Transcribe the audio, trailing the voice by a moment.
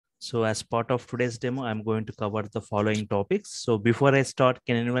So as part of today's demo, I'm going to cover the following topics. So before I start,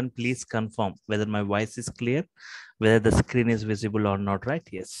 can anyone please confirm whether my voice is clear, whether the screen is visible or not, right?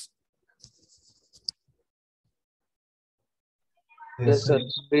 Yes. Yes, sir.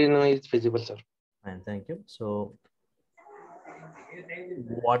 Screen is visible, sir. And thank you. So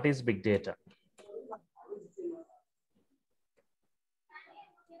what is big data?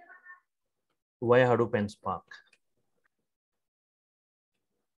 Why Hadoop and Spark?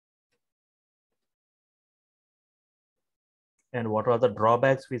 And what are the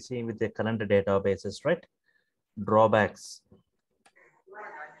drawbacks we see with the current databases, right? Drawbacks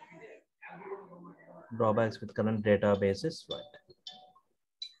with current databases, right?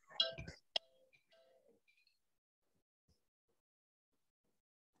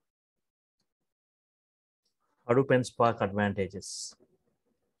 Hadoop and Spark advantages.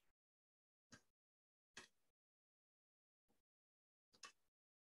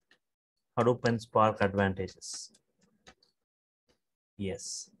 Hadoop and Spark advantages.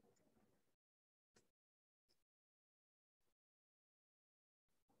 Yes.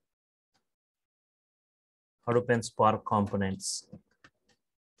 Hadoop and Spark components.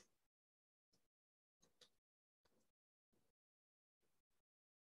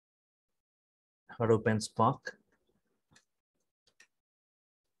 Hadoop and Spark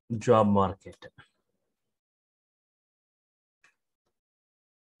job market.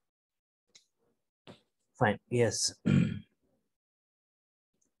 Fine. Yes.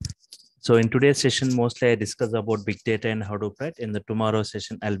 So in today's session, mostly I discuss about big data and Hadoop, right? In the tomorrow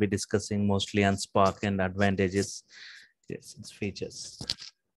session, I'll be discussing mostly on Spark and advantages. Yes, its features.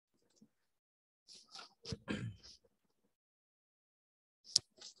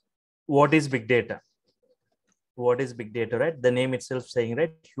 What is big data? What is big data, right? The name itself saying,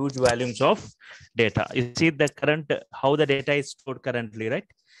 right? Huge volumes of data. You see the current, how the data is stored currently, right?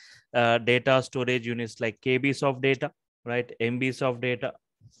 Data storage units like KBs of data, right? MBs of data,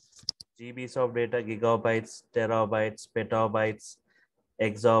 GBs of data, gigabytes, terabytes, petabytes,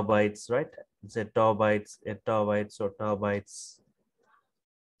 exabytes, right? Zettabytes, ettabytes, ottabytes,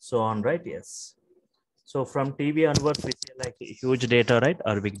 so on, right? Yes. So from TV onwards, we see like huge data, right?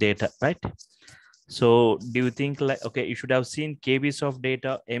 Or big data, right? So do you think like, okay, you should have seen KBs of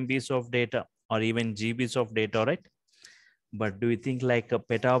data, MBs of data, or even GBs of data, right? But do you think like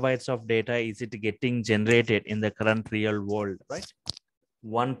petabytes of data, is it getting generated in the current real world, right?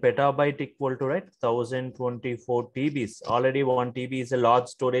 1 petabyte equal to, right, 1024 TBs. Already 1 TB is a large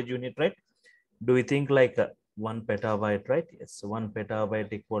storage unit, right? Do you think like 1 petabyte, right? Yes, 1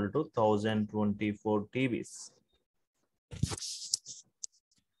 petabyte equal to 1024 TBs.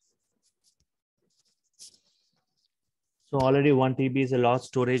 So already 1 TB is a large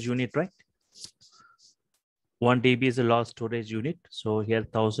storage unit, right? 1 TB is a large storage unit. So here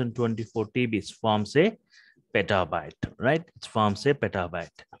 1024 TBs forms a petabyte, right? It forms a petabyte.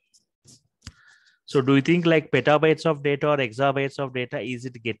 So do you think like petabytes of data or exabytes of data, is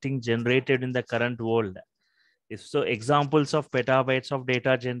it getting generated in the current world? If so, examples of petabytes of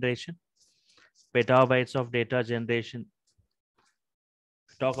data generation. Petabytes of data generation.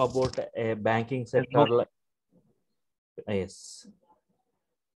 Talk about a banking sector. No. Yes.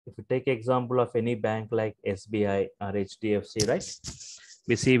 If you take example of any bank like SBI or HDFC, right?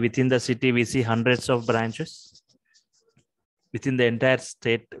 We see within the city, we see hundreds of branches. Within the entire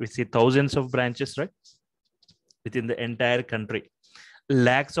state, we see thousands of branches, right? Within the entire country,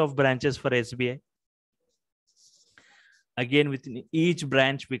 lakhs of branches for SBI. Again, within each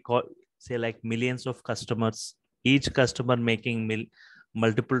branch, we call, say like millions of customers, each customer making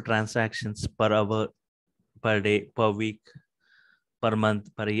multiple transactions per hour, per day, per week, per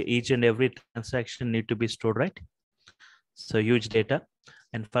month, per year. Each and every transaction need to be stored, right? So huge data.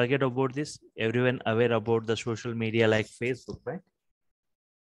 And forget about this, everyone aware about the social media like Facebook, right?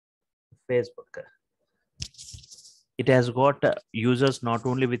 Facebook. It has got users not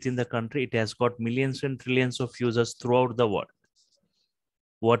only within the country, it has got millions and trillions of users throughout the world.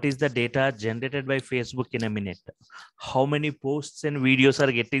 What is the data generated by Facebook in a minute? How many posts and videos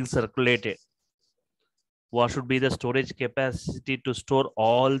are getting circulated? What should be the storage capacity to store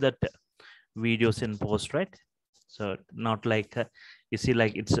all that videos and posts, right? So not like, you see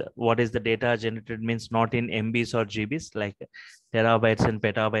like it's, what is the data generated means not in MBs or GBs, like terabytes and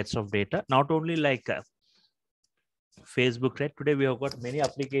petabytes of data. Not only like Facebook, right? Today we have got many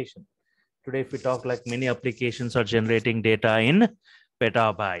applications. Today, if we talk like many applications are generating data in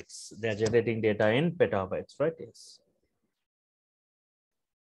petabytes. They are generating data in petabytes, right? Yes.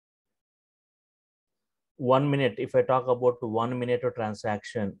 1 minute, if I talk about 1 minute of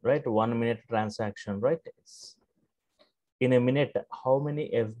transaction, right? 1 minute transaction, right? Yes. In a minute, how many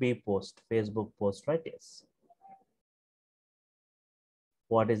FB posts, Facebook posts, right? Yes.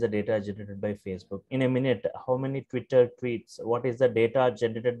 What is the data generated by Facebook? In a minute, how many Twitter tweets? What is the data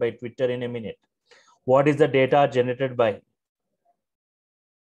generated by Twitter in a minute? What is the data generated by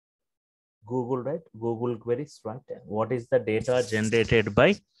Google, right? Google queries, right? What is the data generated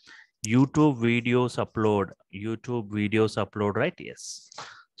by YouTube videos upload? YouTube videos upload, right? Yes.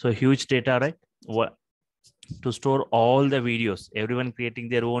 So huge data, right? What to store all the videos, everyone creating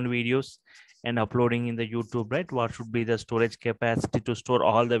their own videos and uploading in the YouTube, right? What should be the storage capacity to store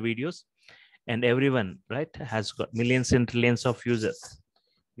all the videos? And everyone, right, has got millions and trillions of users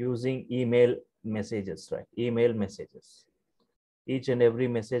using email messages, right? Email messages. Each and every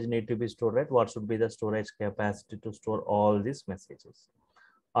message need to be stored, right? What should be the storage capacity to store all these messages?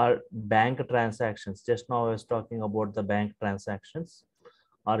 Or bank transactions. Just now I was talking about the bank transactions,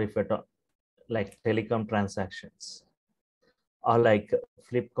 or if it like telecom transactions, or like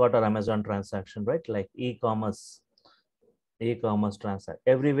Flipkart or Amazon transaction, right? Like e-commerce transaction.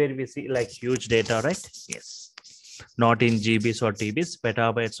 Everywhere we see like huge data, right? Yes. Not in GBs or TBs,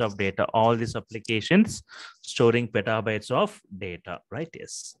 petabytes of data. All these applications storing petabytes of data, right?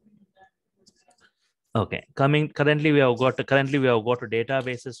 Yes. Okay. Currently we have got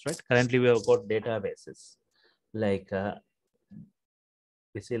databases, right? Currently we have got databases like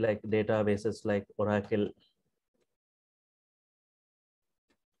we see like databases like Oracle,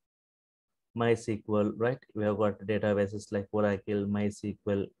 MySQL, right? We have got databases like Oracle,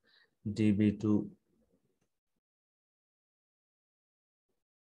 MySQL, DB2,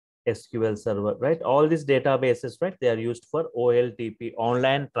 SQL Server, right? All these databases, right? They are used for OLTP,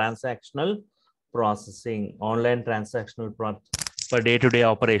 online transactional processing, for day-to-day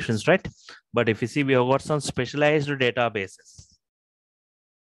operations, right? But if you see, we have got some specialized databases.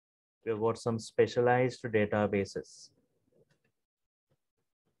 We have got some specialized databases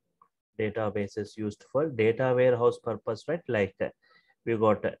used for data warehouse purpose, right? Like we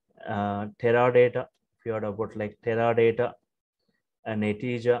got Teradata. If you heard about like Teradata and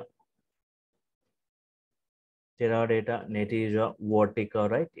Netezza, Vertica,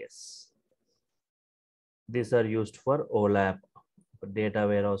 right? Yes. These are used for OLAP, for data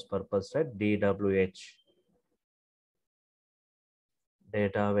warehouse purpose, right? DWH,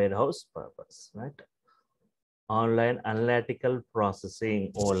 data warehouse purpose, right? Online analytical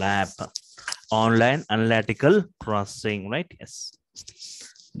processing, OLAP, online analytical processing, right? Yes.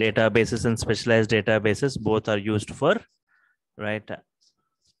 Databases and specialized databases both are used for, right?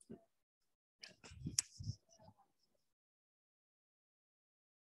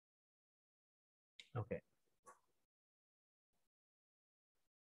 Okay.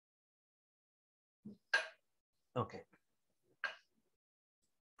 Okay.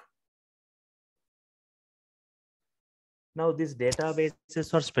 Now these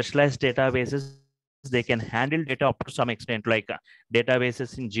databases or specialized databases, they can handle data up to some extent, like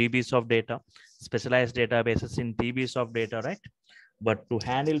databases in GBs of data, specialized databases in TBs of data, right? But to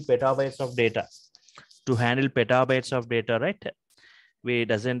handle petabytes of data, right? We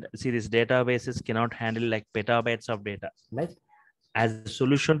doesn't see these databases cannot handle like petabytes of data, right? As a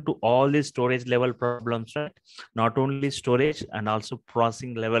solution to all these storage level problems, right? Not only storage and also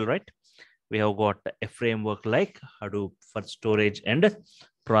processing level, right? We have got a framework like Hadoop for storage and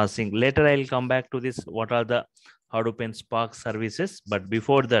processing. Later, I'll come back to this. What are the Hadoop and Spark services? But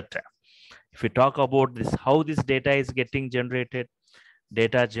before that, if we talk about this, how this data is getting generated,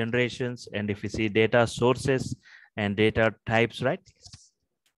 data generations, and if we see data sources and data types, right?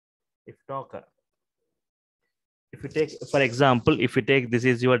 If you take, for example, if you take, this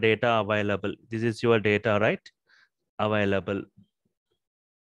is your data available. This is your data, right? Available.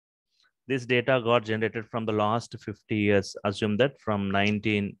 This data got generated from the last 50 years. Assume that from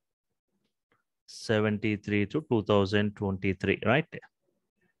 1973 to 2023, right?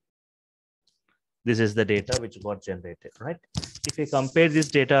 This is the data which got generated, right? If you compare this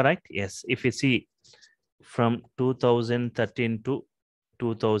data, right? Yes, if you see from 2013 to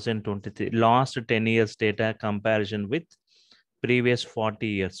 2023, last 10 years data comparison with previous 40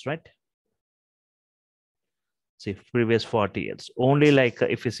 years, right? See, previous 40 years. Only like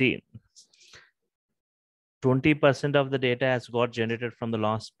if you see 20% of the data has got generated from the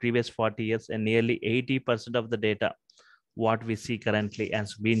last previous 40 years, and nearly 80% of the data what we see currently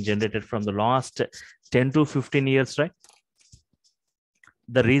has been generated from the last 10 to 15 years, right?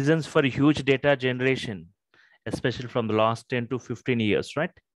 The reasons for huge data generation, especially from the last 10 to 15 years,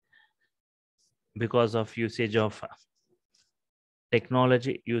 right? Because of usage of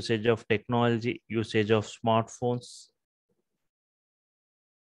technology, usage of smartphones,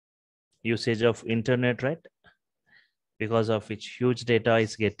 usage of internet, right? because of which huge data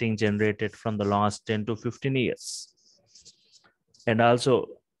is getting generated from the last 10 to 15 years. And also,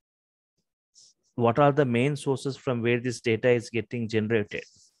 what are the main sources from where this data is getting generated?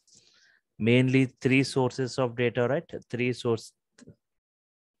 Mainly three sources of data, right? Three sources.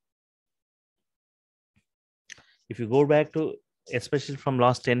 If you go back to, especially from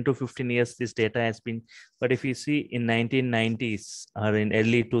last 10 to 15 years, this data has been, but if you see in 1990s or in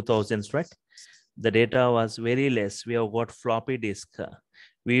early 2000s, right? The data was very less. We have got floppy disk.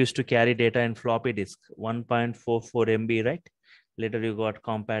 We used to carry data in floppy disk, 1.44 MB, right? Later you got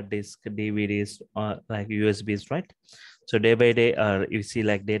compact disk, DVDs, like USBs, right? So day by day, you see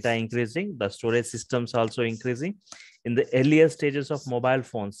like data increasing, the storage systems also increasing. In the earlier stages of mobile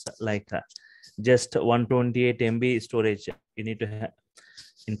phones, like just 128 MB storage, you need to have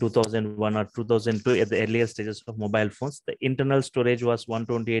in 2001 or 2002 at the earlier stages of mobile phones. The internal storage was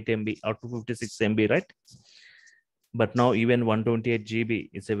 128 MB or 256 MB, right? But now even 128 GB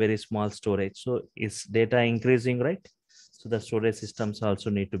is a very small storage. So is data increasing, right? So the storage systems also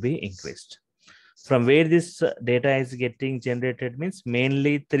need to be increased. From where this data is getting generated means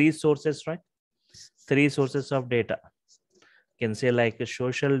mainly three sources, right? Three sources of data. You can say like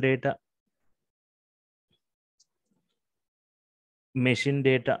social data, machine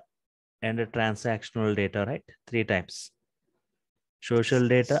data, and transactional data, right? Three types: social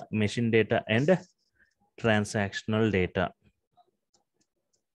data, machine data, and transactional data.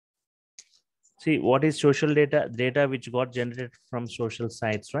 See, what is social data? Data which got generated from social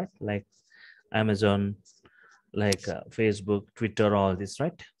sites, right? Like Amazon, like Facebook, Twitter, all this,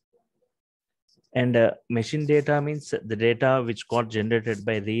 right? And machine data means the data which got generated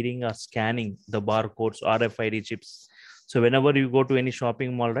by reading or scanning the barcodes, RFID chips. So whenever you go to any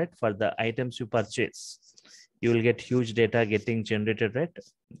shopping mall, right, for the items you purchase, you will get huge data getting generated,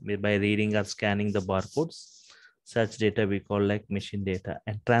 right, by reading or scanning the barcodes. Such data we call like machine data.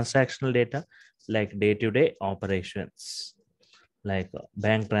 And transactional data, like day-to-day operations, like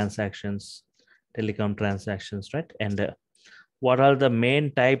bank transactions, telecom transactions, right? And what are the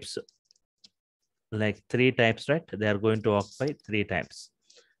main types? Like three types, right? They are going to occupy three types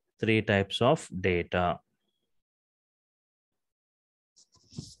of data.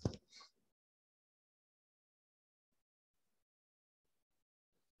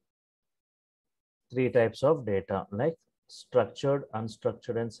 Three types of data, like structured,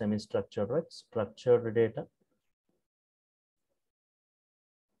 unstructured, and semi-structured, right? Structured data,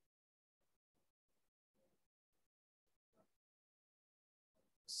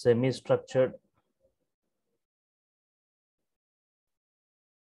 semi-structured,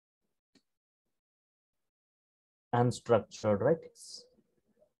 unstructured, right?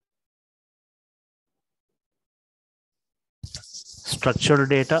 Structured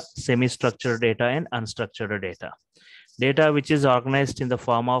data, semi-structured data, and unstructured data. Data which is organized in the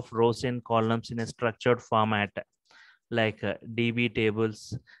form of rows and columns in a structured format, like DB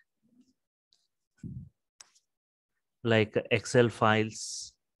tables, like Excel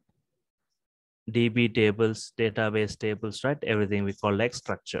files, DB tables, database tables, right? Everything we call like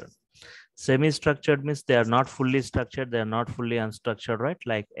structured. Semi-structured means they are not fully structured, they are not fully unstructured, right?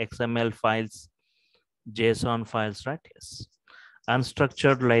 Like XML files, JSON files, right? Yes.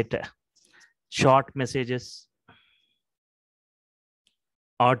 Unstructured, like short messages,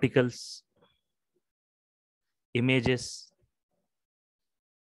 articles, images,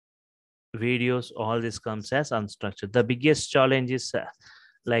 videos, all this comes as unstructured. The biggest challenge is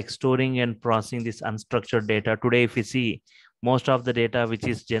like storing and processing this unstructured data. Today, if you see, most of the data which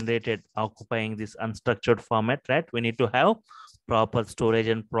is generated occupying this unstructured format, right? We need to have proper storage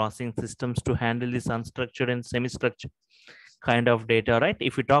and processing systems to handle this unstructured and semi-structured kind of data, right?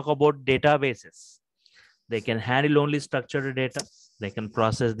 If we talk about databases, they can handle only structured data. They can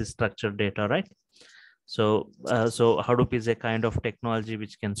process the structured data, right? So Hadoop is a kind of technology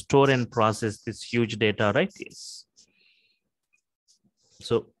which can store and process this huge data, right? Yes.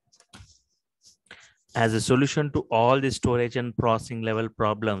 So as a solution to all the storage and processing level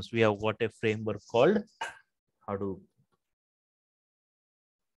problems, we have got a framework called Hadoop.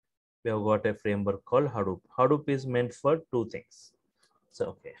 We have got a framework called Hadoop. Hadoop is meant for two things. So,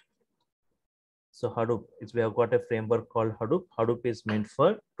 okay. So Hadoop is, we have got a framework called Hadoop. Hadoop is meant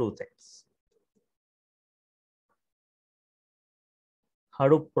for two things.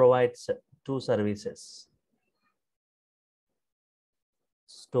 Hadoop provides two services: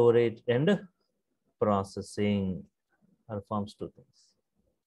 storage and processing. Performs two things: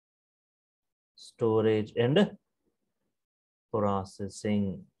 storage and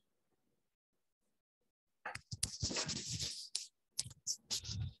processing.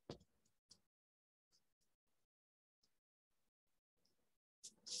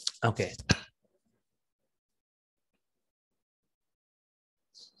 Okay.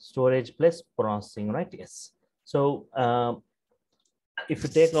 Storage plus processing, right? Yes. So if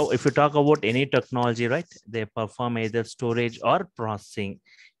you talk about any technology, right, they perform either storage or processing.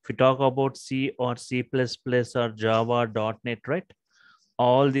 If you talk about C or C++ or Java, .NET, right,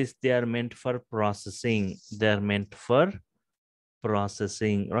 all these, they are meant for processing. They are meant for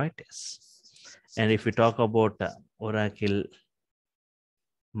processing, right? Yes. And if you talk about Oracle,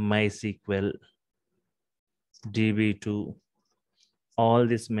 MySQL, DB2, all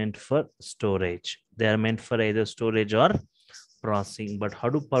this meant for storage. They are meant for either storage or processing, but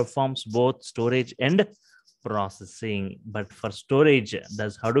Hadoop performs both storage and processing. But for storage,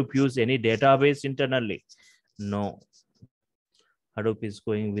 does Hadoop use any database internally? No. Hadoop is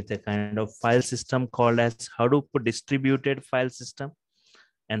going with a kind of file system called as Hadoop distributed file system.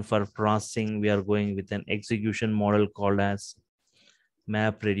 And for processing, we are going with an execution model called as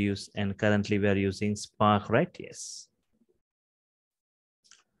MapReduce. And currently we are using Spark, right? Yes.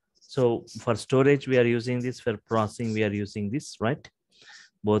 So for storage, we are using this. For processing, we are using this, right?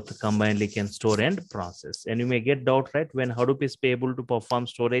 Both combinedly can store and process. And you may get doubt, right? When Hadoop is able to perform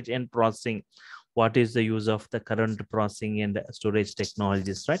storage and processing, what is the use of the current processing and storage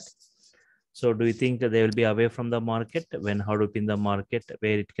technologies, right? So do you think that they will be away from the market when Hadoop in the market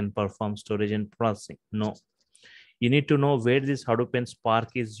where it can perform storage and processing? No. You need to know where this Hadoop and Spark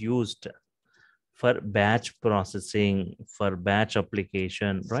is used for batch processing, for batch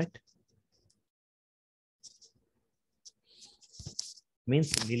application, right?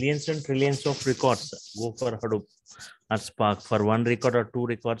 Means millions and trillions of records go for Hadoop or Spark. For one record or two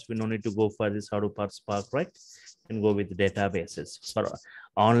records, we no need to go for this Hadoop or Spark, right? And go with databases. For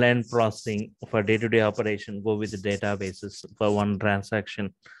online processing, for day-to-day operation, go with the databases for one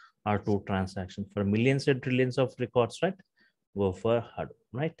transaction or two transactions. For millions and trillions of records, right? Go for Hadoop,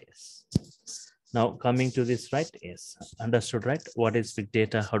 right? Yes. Now coming to this, right? Yes. Understood, right? What is big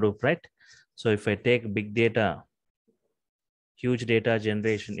data, Hadoop, right? So if I take big data, huge data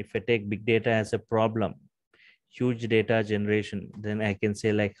generation, if I take big data as a problem, huge data generation, then I can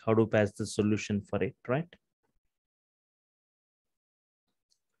say like Hadoop as the solution for it, right?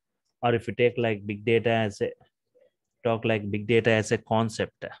 Or if you take like big data as a big data as a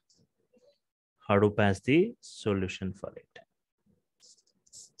concept, Hadoop as the solution for it.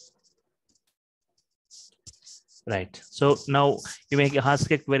 Right. So now you may ask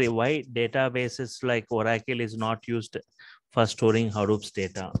a query, why databases like Oracle is not used for storing Hadoop's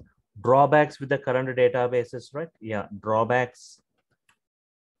data? Drawbacks with the current databases, right? Yeah, drawbacks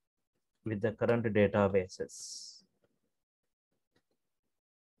with the current databases.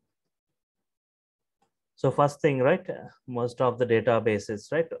 So first thing, right? Most of the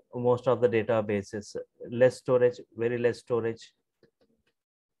databases, right? Most of the databases, less storage, very less storage.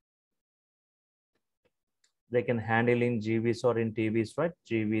 They can handle in GBs or in TBs, right?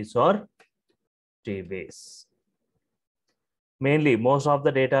 GBs or TBs. Mainly, most of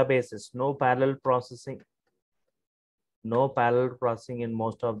the databases, no parallel processing. No parallel processing in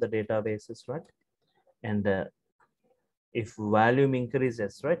most of the databases, right? And if volume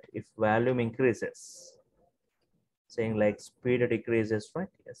increases, right? If volume increases, saying like speed decreases, right?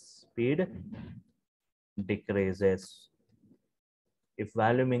 Yes, speed decreases. If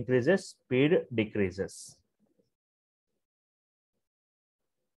volume increases, speed decreases.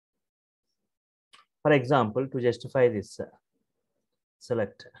 For example, to justify this,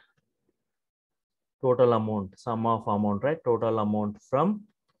 select total amount, sum of amount, right? Total amount from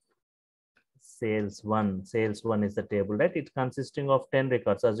sales one. Sales one is the table, right? It's consisting of 10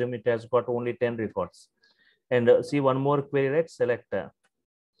 records. Assume it has got only 10 records. And see one more query, right? Select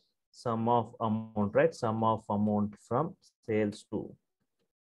sum of amount, right? Sum of amount from sales to.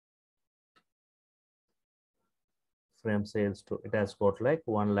 From sales to, it has got like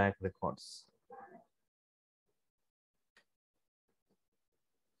 1 lakh records.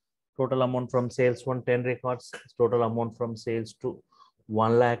 Total amount from sales 10 records, total amount from sales to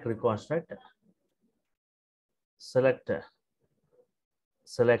 1 lakh records, right? Select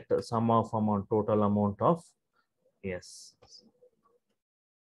sum of amount, total amount of, yes.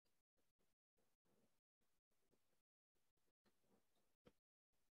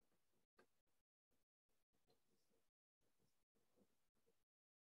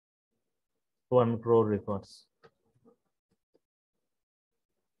 One crore records.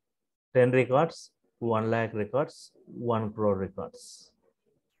 10 records, 1 lakh records, 1 crore records.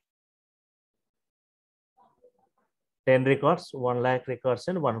 10 records, 1 lakh records,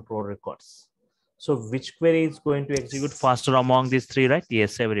 and 1 crore records. So which query is going to execute faster among these three, right?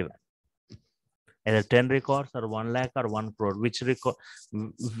 Yes, everyone. Either 10 records or 1 lakh or 1 crore. Which record,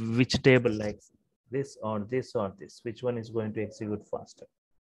 which table, like this or this or this? Which one is going to execute faster?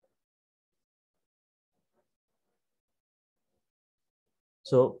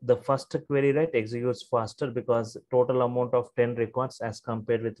 So the first query, right, executes faster because total amount of 10 records as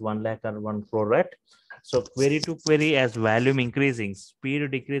compared with 1 lakh or 1 crore, right? So query to query, as volume increasing,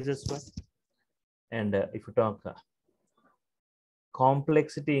 speed decreases, right? And if you talk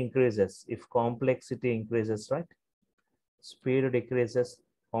complexity increases, if complexity increases, right, speed decreases,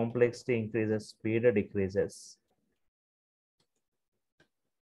 complexity increases, speed decreases.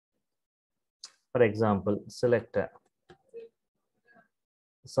 For example, select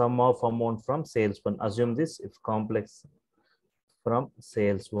sum of amount from sales one. Assume this if complex from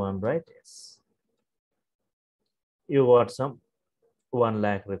sales one, right? Yes. You got some 1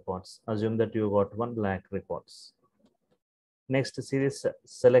 lakh reports. Assume that you got 1 lakh reports. Next series,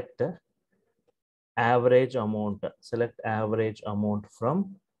 select average amount. Select average amount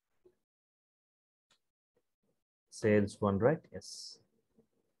from sales one, right? Yes.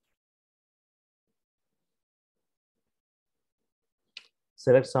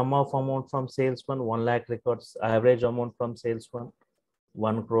 Select sum of amount from sales one, 1 lakh records. Average amount from sales one,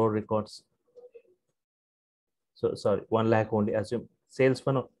 1 crore records. So sorry, 1 lakh only. Assume sales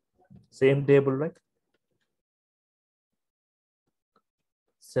one, same table, right?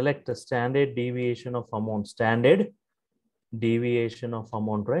 Select the standard deviation of amount. Standard deviation of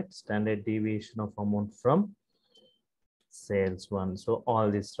amount, right? Standard deviation of amount from sales one. So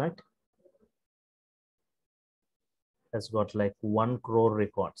all this, right, has got like 1 crore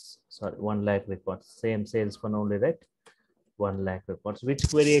records. Sorry, 1 lakh records. Same sales one only, right? 1 lakh records. Which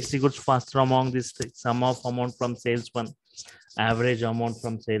query executes faster among these three? Sum of amount from sales one, average amount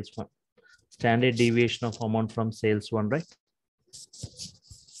from sales one, standard deviation of amount from sales one, right?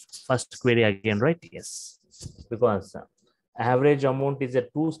 First query again, right? Yes, because average amount is a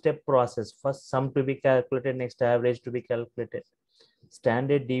two-step process. First sum to be calculated, next average to be calculated.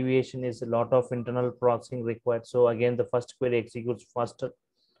 Standard deviation is a lot of internal processing required. So again, the first query executes faster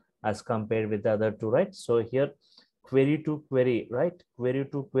as compared with the other two, right? So here, query to query, right? Query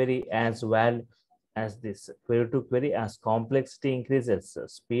to query as well as this. Query to query as complexity increases,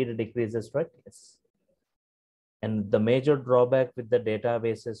 speed decreases, right? Yes. And the major drawback with the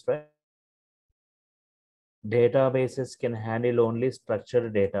databases, right? Databases can handle only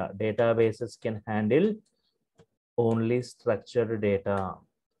structured data. Databases can handle only structured data.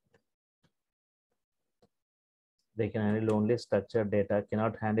 They can handle only structured data,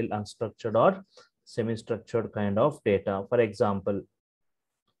 cannot handle unstructured or semi-structured kind of data. For example,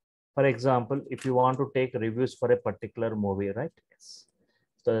 if you want to take reviews for a particular movie, right? Yes.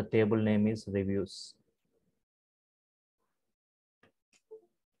 So the table name is reviews.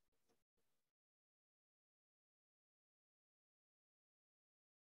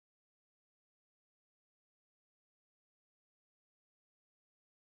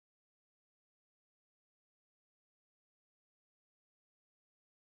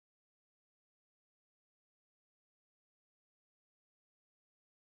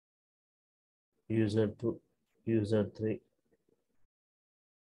 User 2, user 3,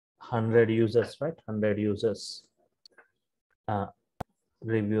 100 users, right? 100 users.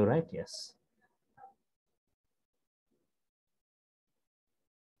 Review, right? Yes.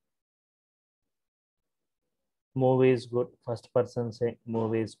 Movie is good. First person saying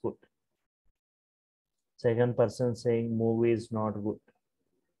movie is good. Second person saying movie is not good.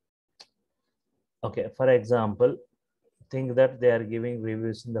 Okay, for example, think that they are giving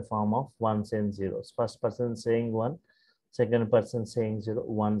reviews in the form of ones and zeros. First person saying 1, second person saying 0,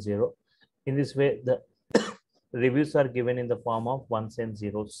 1, 0. In this way, the reviews are given in the form of ones and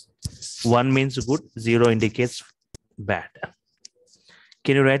zeros. 1 means good, 0 indicates bad.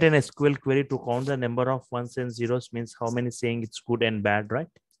 Can you write an SQL query to count the number of ones and zeros? Means how many saying it's good and bad, right?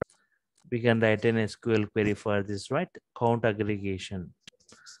 We can write an SQL query for this, right? Count aggregation.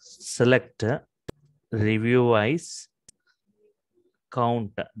 Select review wise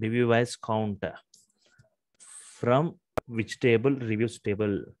count, review wise count from which table? Reviews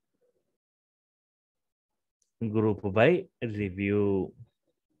table. Group by review.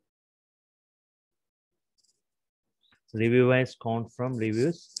 Review wise count from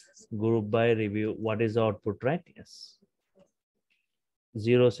reviews, group by review. What is the output, right? Yes.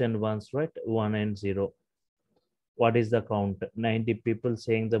 Zeros and ones, right? 1 and 0. What is the count? 90 people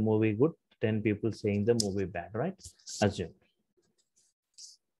saying the movie good, 10 people saying the movie bad, right? Assume.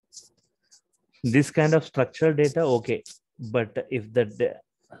 This kind of structured data, okay. But if the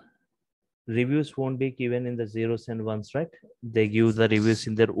reviews won't be given in the zeros and ones, right? They give the reviews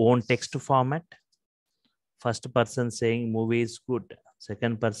in their own text format. First person saying movie is good.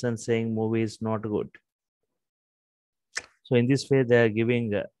 Second person saying movie is not good. So in this way, they are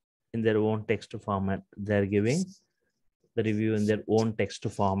giving in their own text format. They are giving the review in their own text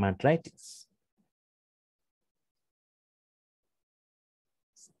format, right?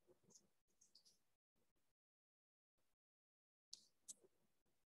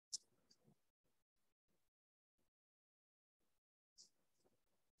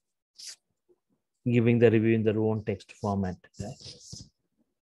 Giving the review in their own text format. Right?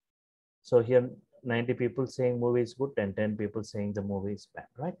 So here 90 people saying movie is good and 10 people saying the movie is bad,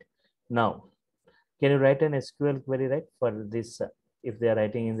 right? Now, can you write an SQL query, right, for this if they are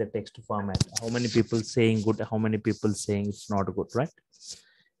writing in the text format? How many people saying good, how many people saying it's not good, right?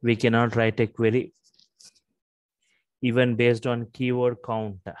 We cannot write a query even based on keyword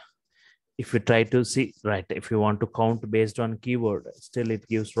count. If you try to see, right, if you want to count based on keyword, still it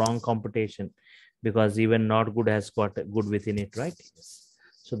gives wrong computation because even not good has got good within it, right?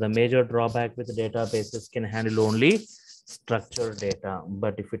 So the major drawback with the databases can handle only structured data.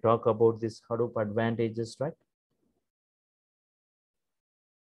 But if we talk about this Hadoop advantages, right?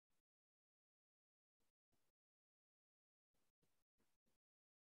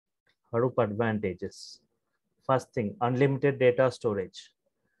 Hadoop advantages. First thing, unlimited data storage.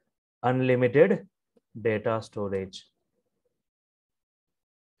 Unlimited data storage.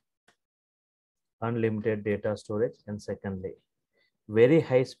 Unlimited data storage. And secondly, very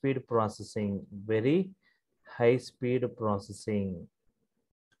high speed processing. Very high speed processing.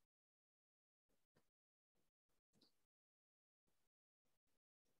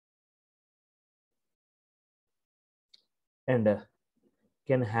 And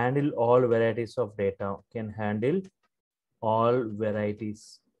can handle all varieties of data. Can handle all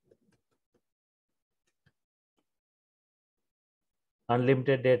varieties.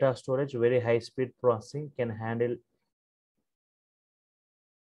 Unlimited data storage, very high speed processing, can handle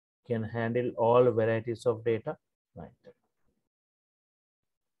all varieties of data, right?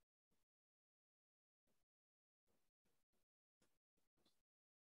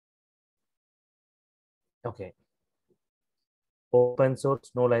 Okay. Open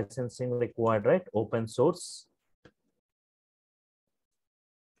source, no licensing required, right? Open source.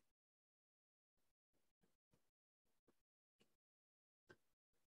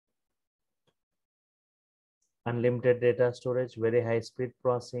 Unlimited data storage, very high speed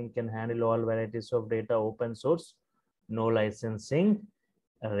processing, can handle all varieties of data, open source, no licensing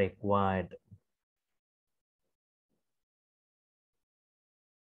required.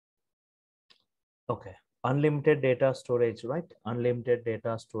 Okay. Unlimited data storage, right? Unlimited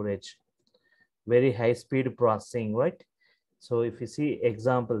data storage, very high speed processing, right? So if you see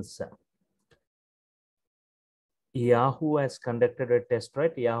examples, Yahoo has conducted a test,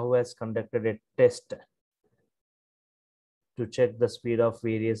 right? Yahoo has conducted a test to check the speed of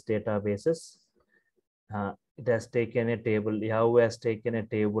various databases. It has taken a table, Yahoo has taken a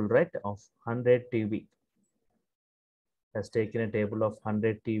table, right, of 100 TB. Has taken a table of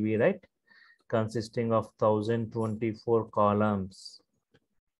 100 TB, right, consisting of 1024 columns.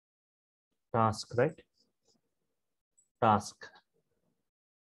 Task, right? Task.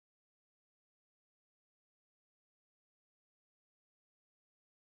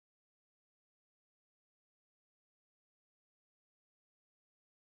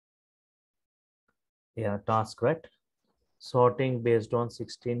 Yeah, task, right? Sorting based on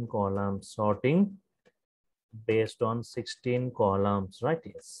 16 columns. Sorting based on 16 columns, right?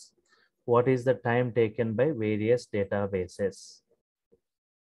 Yes. What is the time taken by various databases?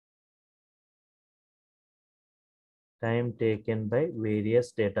 Time taken by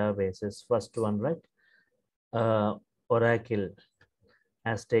various databases. First one, right? Oracle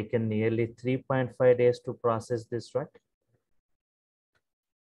has taken nearly 3.5 days to process this, right?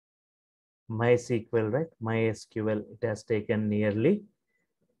 MySQL, right? MySQL, it has taken nearly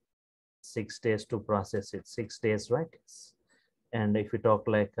 6 days to process it. 6 days, right? And if you talk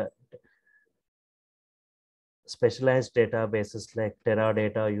like specialized databases like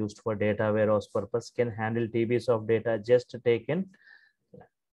Teradata used for data warehouse purpose can handle TBs of data just taken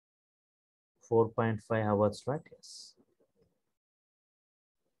 4.5 hours, right? Yes.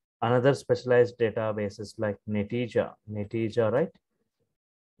 Another specialized databases like Netija, right?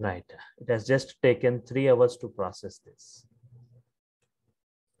 Right. It has just taken 3 hours to process this.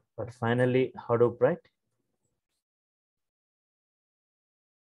 But finally, Hadoop, right,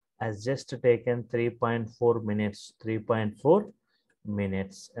 has just taken 3.4 minutes, 3.4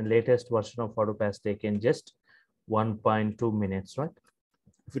 minutes. And latest version of Hadoop has taken just 1.2 minutes, right?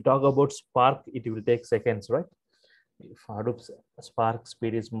 If you talk about Spark, it will take seconds, right? If Hadoop's Spark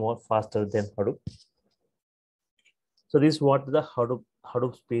speed is more faster than Hadoop. So this is what the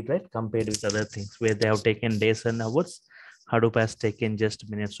Hadoop speed, right? Compared with other things where they have taken days and hours, Hadoop has taken just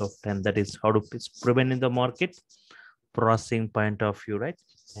minutes of time. That is, Hadoop is proven in the market, processing point of view, right?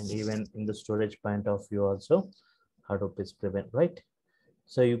 And even in the storage point of view also, Hadoop is proven, right?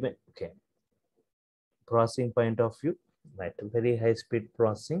 So you may, okay, processing point of view, right? Very high speed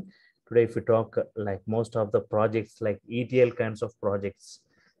processing. Today, if we talk like most of the projects, like ETL kinds of projects,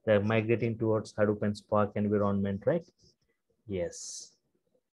 they're migrating towards Hadoop and Spark environment, right? Yes.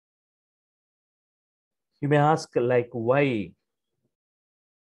 You may ask like why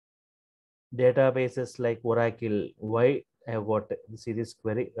databases like Oracle, why I have got see this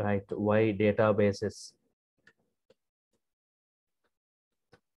query, right? Why databases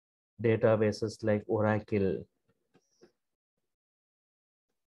like Oracle,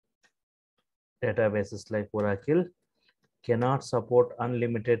 cannot support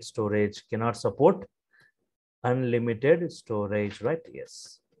unlimited storage, right?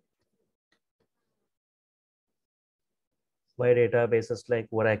 Yes. Why databases like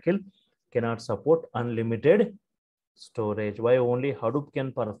Oracle cannot support unlimited storage? Why only Hadoop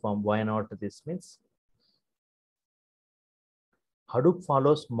can perform? Why not this? Means Hadoop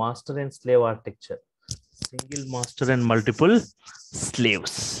follows master and slave architecture. Single master and multiple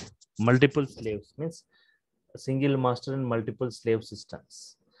slaves. Multiple slaves means a single master and multiple slave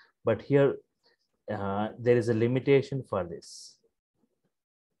systems. But here there is a limitation for this.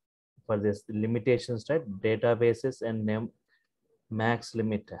 For this limitations, right? Databases and max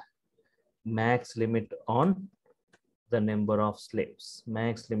limit on the number of slaves.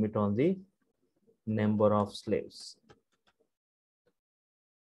 Max limit on the number of slaves.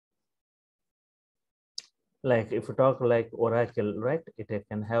 Like if you talk like Oracle, right? It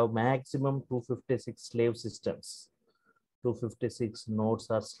can have maximum 256 slave systems. 256 nodes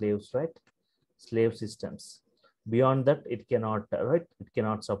are slaves, right? Slave systems. Beyond that, it cannot, right? It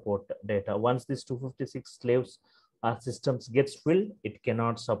cannot support data. Once these 256 slaves or systems gets filled, it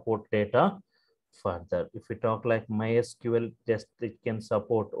cannot support data further. If we talk like MySQL, just it can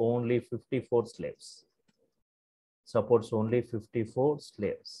support only 54 slaves. Supports only 54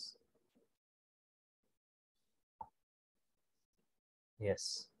 slaves.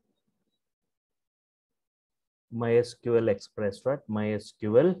 Yes. MySQL Express, right?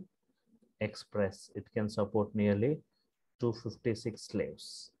 MySQL Express, it can support nearly 256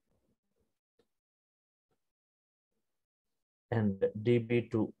 slaves. And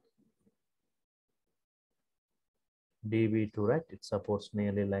DB2, right? It supports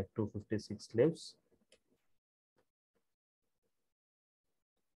nearly like 256 slaves.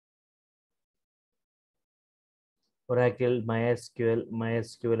 Oracle,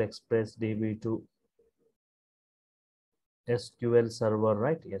 MySQL Express, DB2, SQL Server,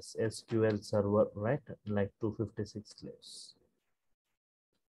 right? Yes, SQL Server, right? Like 256 slaves.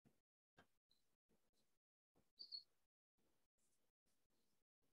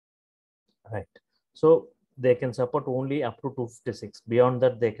 Right. So they can support only up to 256. Beyond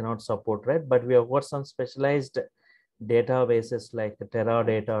that, they cannot support, right? But we have got some specialized databases like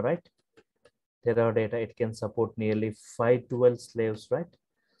Teradata, right? Teradata, it can support nearly 512 slaves, right?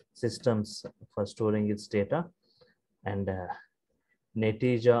 Systems for storing its data. And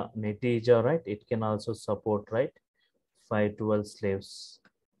Netija, right? It can also support, right? 512 slaves.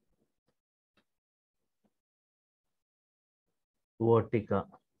 Vertica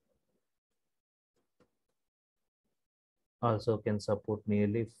also can support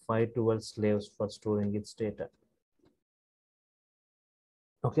nearly 512 slaves for storing its data.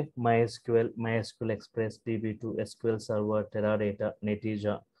 Okay, MySQL Express, DB2, SQL Server, Teradata,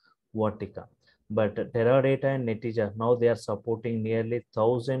 Netija, Vertica. But Teradata and Netija, now they are supporting nearly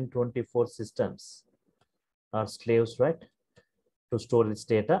 1024 systems or slaves, right? To store its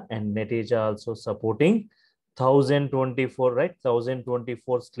data, and Netija also supporting 1024, right?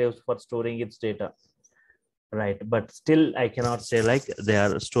 1024 slaves for storing its data. Right, but still I cannot say like they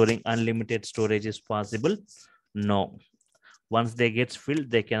are storing unlimited storage is possible. No, once they get filled,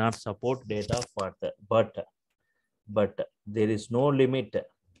 they cannot support data further. But there is no limit.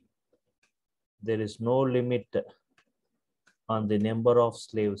 There is no limit on the number of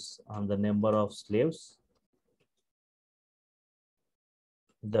slaves.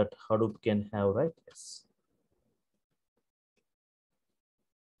 That Hadoop can have, right? Yes.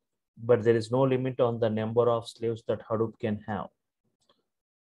 But there is no limit on the number of slaves that Hadoop can have.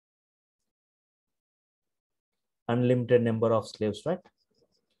 Unlimited number of slaves, right?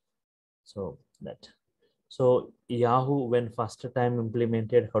 So that. So Yahoo, when first time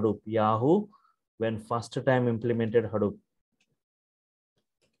implemented Hadoop,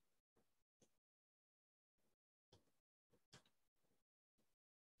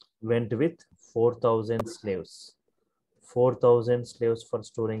 went with 4,000 slaves. 4,000 slaves for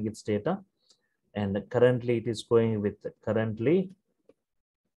storing its data. And currently it is going with currently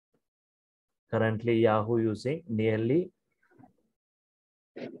Yahoo using nearly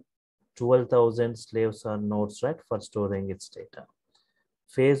 12,000 slaves or nodes, right, for storing its data.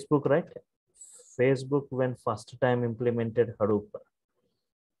 Facebook, right? Facebook, when first time implemented Hadoop,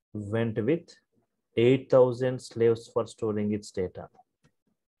 went with 8,000 slaves for storing its data.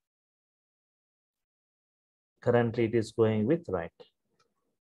 Currently it is going with, right?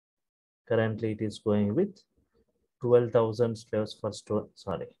 Currently it is going with 12,000 slaves for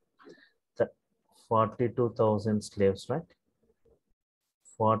 42,000 slaves, right?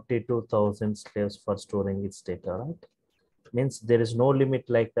 42,000 slaves for storing its data, right? Means there is no limit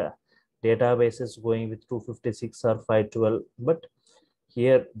like the databases going with 256 or 512, but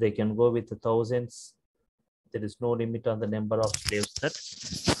here they can go with the thousands. There is no limit on the number of slaves that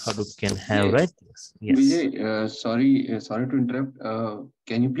Hadoop can have, Vijay, right? Yes. Vijay, sorry to interrupt.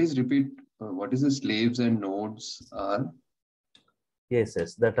 Can you please repeat what is the slaves and nodes are? Yes,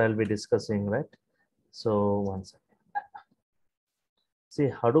 that I'll be discussing, right? So one second. See,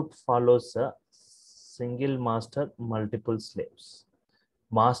 Hadoop follows a single master, multiple slaves.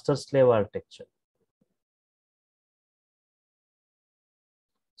 Master slave architecture.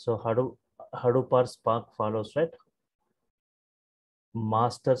 So Hadoop or Spark follows, right?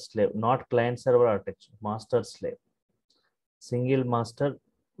 Master slave, not client server architecture. Master slave. Single master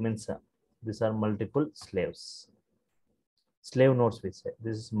means these are multiple slaves. Slave nodes, we say.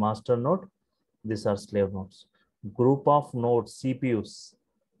 This is master node. These are slave nodes. Group of nodes, CPUs.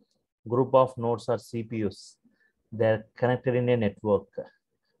 Group of nodes are CPUs. They're connected in a network.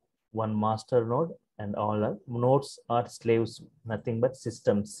 One master node and all our nodes are slaves, nothing but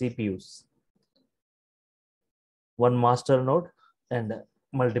systems, CPUs. One master node and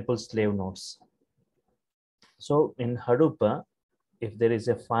multiple slave nodes. So in Hadoop, if there is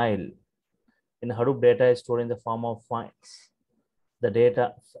a file, in Hadoop, data is stored in the form of files. The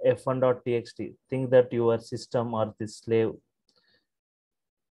data f1.txt, think that your system or the slave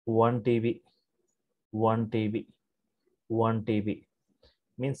 1 TB, 1 TB, 1 TB.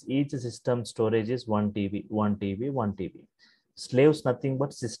 Means each system storage is 1 TB, 1 TB, 1 TB. Slaves nothing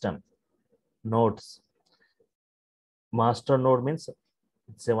but system, nodes. Master node means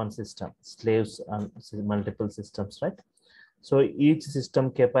it's a one system, slaves and multiple systems, right? So each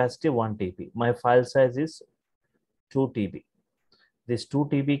system capacity 1 TB. My file size is 2 TB. This 2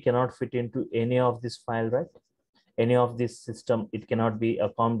 TB cannot fit into any of this file, right? Any of this system, it cannot be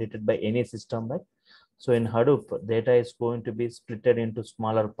accommodated by any system, right? So in Hadoop, data is going to be split into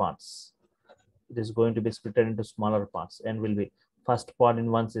smaller parts. It is going to be split into smaller parts and will be first part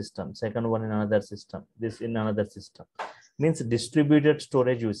in one system, second one in another system, this in another system. Means distributed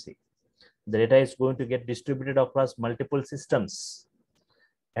storage, you see. The data is going to get distributed across multiple systems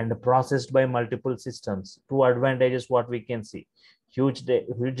and processed by multiple systems. Two advantages what we can see. Huge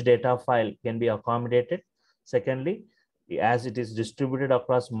data file can be accommodated. Secondly, as it is distributed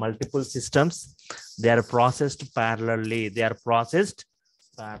across multiple systems, they are processed parallelly. They are processed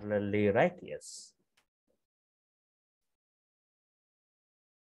parallelly, right? Yes.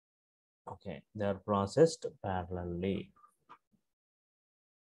 Okay, they are processed parallelly.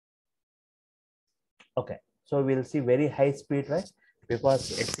 Okay, so we'll see very high speed, right?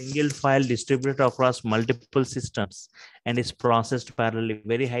 Because a single file distributed across multiple systems and is processed parallelly,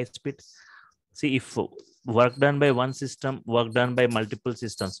 very high speed. See, if work done by one system, work done by multiple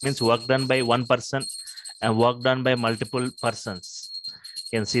systems, means work done by one person and work done by multiple persons.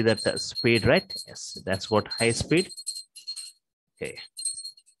 You can see that speed, right? Yes, that's what high speed. Okay.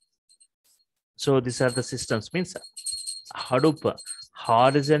 So these are the systems, means Hadoop,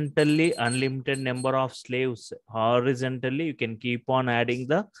 horizontally unlimited number of slaves. Horizontally, you can keep on adding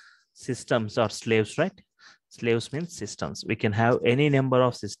the systems or slaves, right? Slaves means systems. We can have any number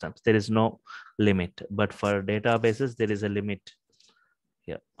of systems. There is no limit, but for databases, there is a limit.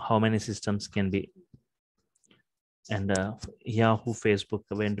 Yeah, how many systems can be? And Yahoo, Facebook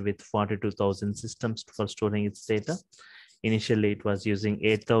went with 42,000 systems for storing its data. Initially, it was using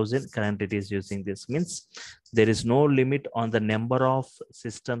 8,000. Currently, it is using this. Means there is no limit on the number of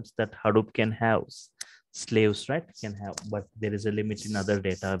systems that Hadoop can have. Slaves, right, can have, but there is a limit in other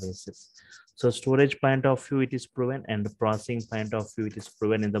databases. So storage point of view, it is proven, and the processing point of view, it is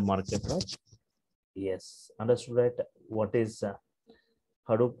proven in the market, right? Yes, understood, right? What is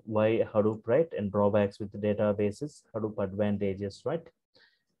Hadoop, why Hadoop, right? And drawbacks with the databases, Hadoop advantages, right?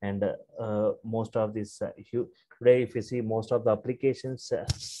 And most of this today, if you see most of the applications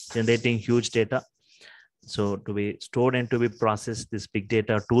generating huge data, So to be stored and to be processed, these big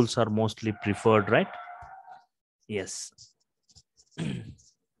data tools are mostly preferred, right? Yes. 1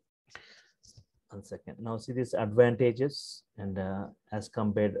 second. Now see these advantages, and as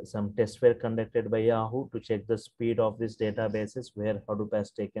compared, some tests were conducted by Yahoo to check the speed of these databases, where Hadoop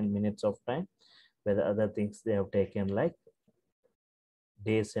has taken minutes of time, where the other things they have taken like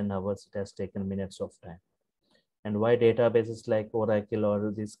days and hours, it has taken minutes of time. And why databases like Oracle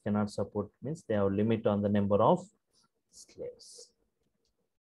or this cannot support means they have limit on the number of slaves.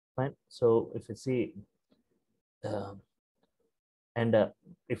 Fine. So if you see,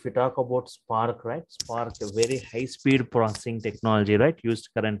 if we talk about Spark, right? Spark, a very high speed processing technology, right? Used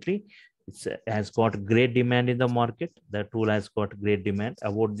currently. It has got great demand in the market. The tool has got great demand.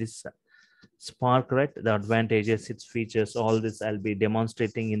 About this Spark, right? The advantages, its features, all this I'll be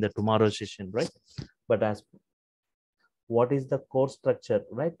demonstrating in the tomorrow session, right? But as what is the course structure,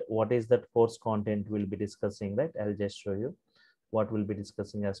 right? What is that course content we'll be discussing, right? I'll just show you what we'll be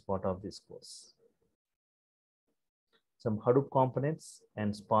discussing as part of this course. Some Hadoop components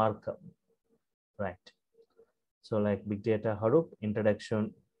and Spark, right? So like big data Hadoop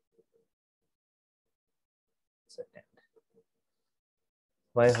introduction. Second.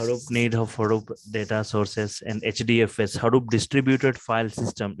 Why Hadoop need of Hadoop data sources and HDFS, Hadoop distributed file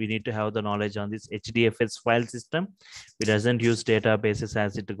system. We need to have the knowledge on this HDFS file system. It doesn't use databases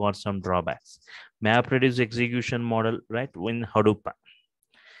as it got some drawbacks. Map reduce execution model, right? In Hadoop.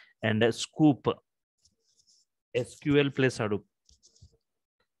 And a Scoop, SQL plus Hadoop.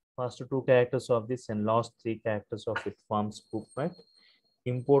 First 2 characters of this and last 3 characters of it form Scoop, right?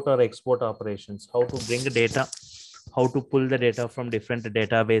 Import or export operations, how to bring data, how to pull the data from different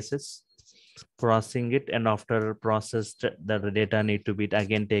databases, processing it, and after processed, the data need to be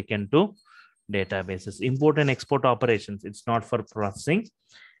again taken to databases. Import and export operations, it's not for processing,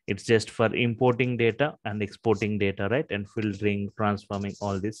 it's just for importing data and exporting data, right? And filtering, transforming,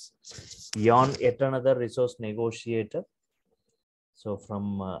 all this. Yarn, yet another resource negotiator. So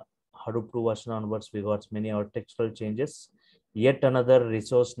from Hadoop 2 version onwards, we got many architectural changes. Yet another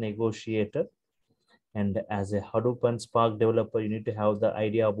resource negotiator. And as a Hadoop and Spark developer, you need to have the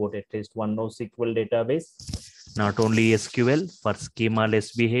idea about at least one NoSQL database, not only SQL for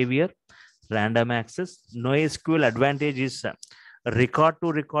schema-less behavior, random access. NoSQL advantage is record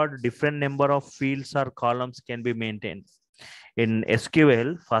to record, different number of fields or columns can be maintained. In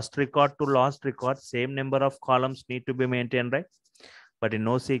SQL, first record to last record, same number of columns need to be maintained, right? But in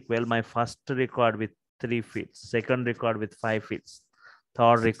NoSQL, my first record with 3 fields, second record with 5 fields,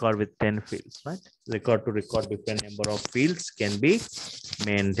 third record with 10 fields, right? Record to record, different number of fields can be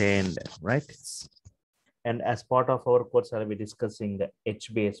maintained, right? And as part of our course, I'll be discussing the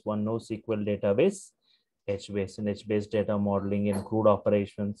HBase, one NoSQL database, HBase and HBase data modeling and CRUD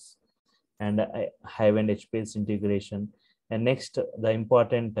operations, and Hive and HBase integration. And next, the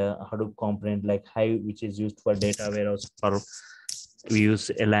important Hadoop component like Hive, which is used for data warehouse. We use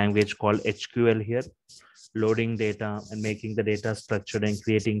a language called HQL here, loading data and making the data structured and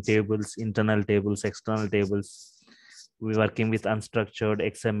creating tables, internal tables, external tables. We're working with unstructured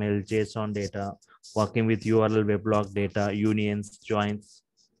XML, JSON data, working with URL, weblog data, unions, joins,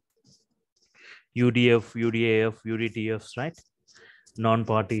 UDF, UDAF, UDTFs, right?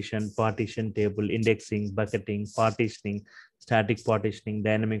 Non-partition, partition table, indexing, bucketing, partitioning, static partitioning,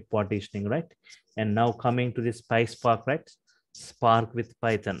 dynamic partitioning, right? And now coming to this PySpark, right? Spark with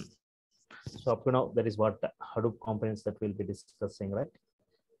Python. So up to now, that is what Hadoop components that we'll be discussing, right?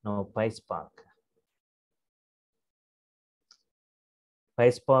 Now PySpark.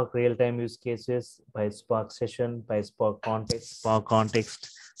 PySpark real-time use cases, PySpark session, PySpark context, Spark context,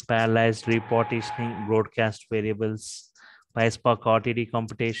 parallelized repartitioning, broadcast variables, PySpark RTD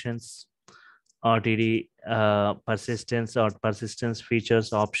computations, RTD persistence or persistence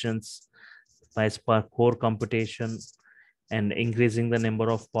features options, PySpark core computation, and increasing the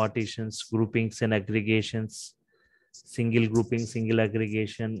number of partitions, groupings and aggregations, single grouping, single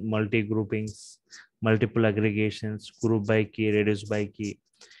aggregation, multi groupings, multiple aggregations, group by key, reduce by key,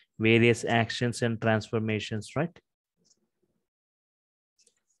 various actions and transformations, right?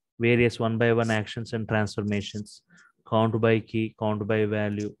 Various one by one actions and transformations, count by key, count by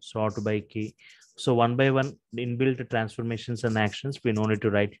value, sort by key. So one by one inbuilt transformations and actions, we no need to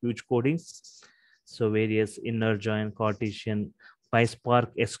write huge codings. So various inner join, Cartesian, PySpark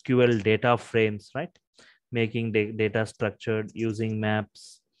SQL data frames, right? Making data structured using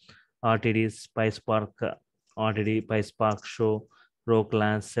maps, RTDs, PySpark, RTD, PySpark show, row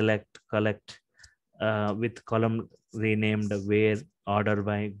class, select, collect, with column renamed where, order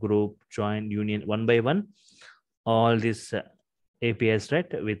by, group, join, union, one by one. All these APIs,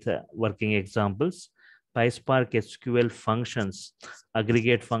 right? With working examples. PySpark SQL functions,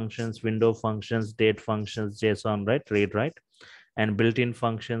 aggregate functions, window functions, date functions, JSON, right? Read, right? And built-in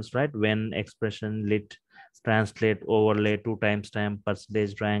functions, right? When, expression, lit, translate, overlay, 2 timestamp,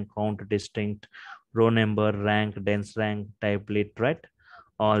 percentage rank, count, distinct, row number, rank, dense rank, type lit, right?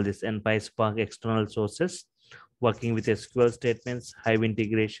 All this. And PySpark external sources, working with SQL statements, Hive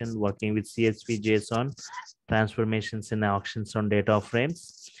integration, working with CSV, JSON, transformations and auctions on data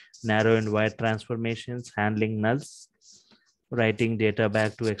frames, narrow and wide transformations, handling nulls, writing data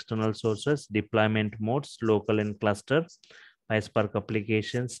back to external sources, deployment modes, local and cluster, PySpark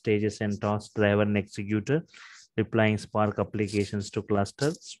applications, stages and tasks, driver and executor, deploying Spark applications to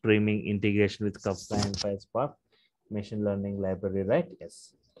cluster, streaming integration with Kafka and PySpark, machine learning library, right?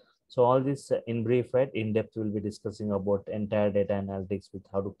 Yes. So all this in brief, right? In depth, we'll be discussing about entire data analytics with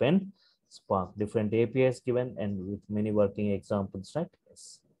Hadoop and Spark, different APIs given and with many working examples, right?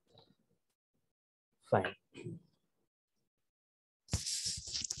 Yes. Fine.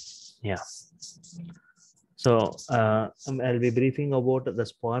 Yeah. So I'll be briefing about the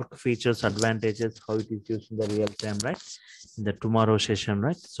Spark features, advantages, how it is used in the real time, right? In the tomorrow session,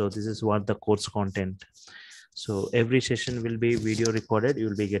 right? So this is what the course content. So every session will be video recorded. You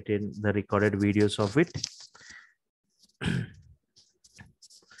will be getting the recorded videos of it.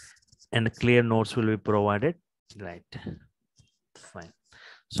 And clear notes will be provided, right? Fine.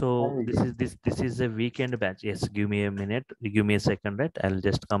 So this is a weekend batch. Yes, give me a minute, give me a second, right? I'll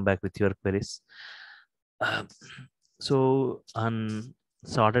just come back with your queries. So on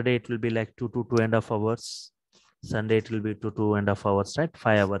Saturday it will be like 2 to 2.5 hours. Sunday it will be 2 to 2.5 hours, right?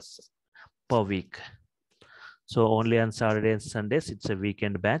 5 hours per week. So only on Saturday and Sundays it's a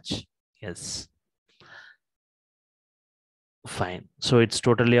weekend batch. Yes. Fine. So it's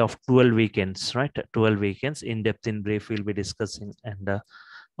totally of 12 weekends, right? 12 weekends. In depth, in brief, we'll be discussing, and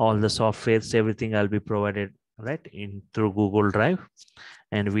all the softwares, everything I'll be provided, right, in through Google Drive,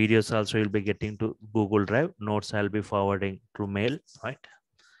 and videos also you'll be getting to Google Drive. Notes I'll be forwarding through mail, right?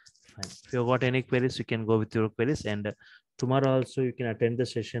 Fine. If you got any queries, you can go with your queries, and tomorrow also you can attend the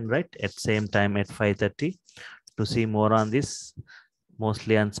session, right, at same time at 5:30 to see more on this.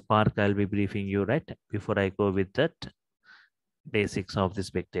 Mostly on Spark, I'll be briefing you, right, before I go with that basics of this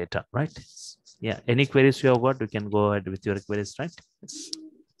big data, right? Yeah, any queries you have got, you can go ahead with your queries, right?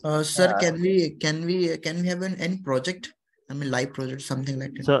 Sir, can we have an end project? I mean, live project, something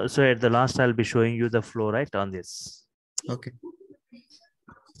like that. So at the last, I'll be showing you the flow, right, on this. Okay.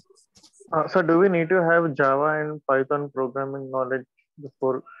 So do we need to have Java and Python programming knowledge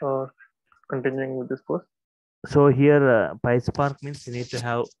before continuing with this course? So here, PySpark means you need to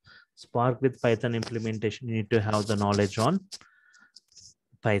have Spark with Python implementation. You need to have the knowledge on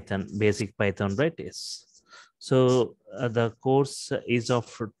Python, basic Python, right? Yes. So the course is of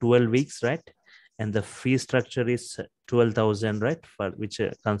 12 weeks, right? And the fee structure is 12,000, right? For which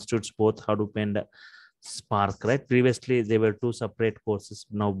constitutes both Hadoop and Spark, right? Previously, there were 2 separate courses.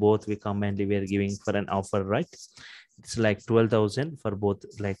 Now both we combined, we are giving for an offer, right? It's like 12,000 for both,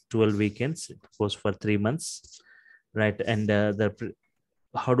 like 12 weekends. It goes for 3 months, right? And the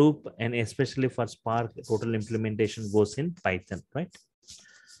Hadoop and especially for Spark, total implementation goes in Python, right?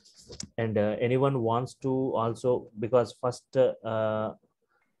 And anyone wants to also, because first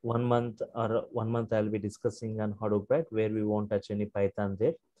 1 month or 1 month I'll be discussing on Hadoop, right, where we won't touch any Python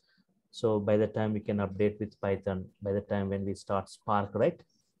there. So by the time we can update with Python, by the time when we start Spark, right?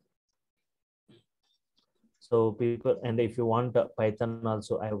 So people, and if you want Python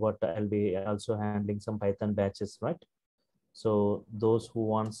also, I'll be also handling some Python batches, right? So those who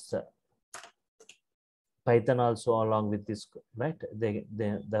wants Python also along with this, right?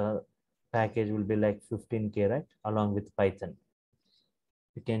 The package will be like 15K, right? Along with Python.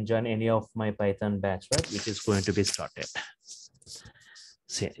 You can join any of my Python batch, right? Which is going to be started.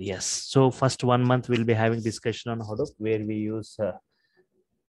 So, yes. So first 1 month we'll be having discussion on Hadoop, where we use,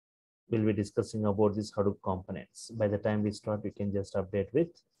 we'll be discussing about these Hadoop components. By the time we start, we can just update with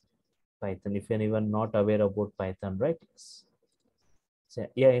Python. If anyone not aware about Python, right? Yes. So,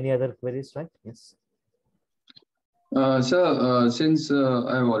 yeah, any other queries, right? Yes. Sir, since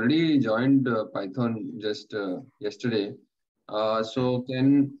I've already joined Python just yesterday, so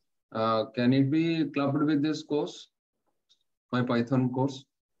can it be clubbed with this course, my Python course?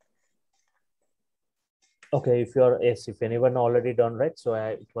 Okay, if you're, yes, if anyone already done, right? So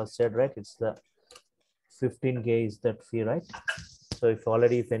it was said, right? It's the 15K is that fee, right? So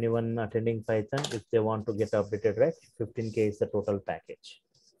if anyone attending Python, if they want to get updated, right? 15K is the total package.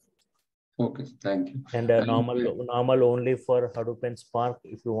 Okay, thank you. And normal only for Hadoop and Spark.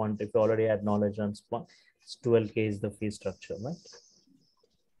 If you already had knowledge on Spark, it's 12K is the fee structure, right?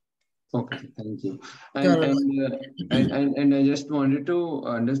 Okay, thank you. Sir, And I just wanted to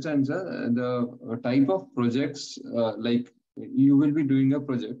understand, sir, the type of projects, like you will be doing a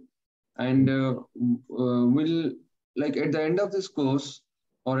project, and will, like, at the end of this course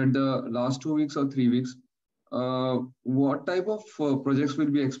or at the last 2 weeks or 3 weeks, what type of projects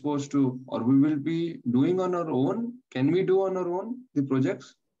will be exposed to, or we will be doing on our own? Can we do on our own the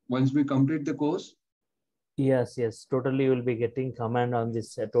projects once we complete the course? Yes, yes, totally. You will be getting command on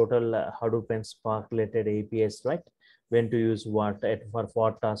this total Hadoop and Spark related APIs, right? When to use what, for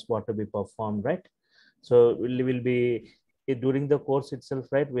what task, what to be performed, right? So will be during the course itself,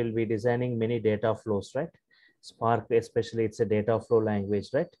 right? We'll be designing many data flows, right? Spark, especially, it's a data flow language,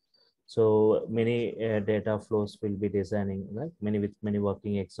 right? So many data flows will be designing, right? Many with many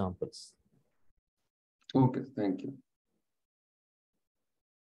working examples. Okay, thank you.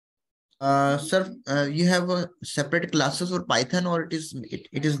 Sir, you have a separate classes for Python, or it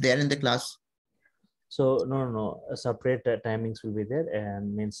is there in the class? So no, separate timings will be there,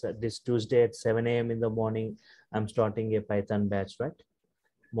 and means this Tuesday at 7 a.m. in the morning, I'm starting a Python batch, right?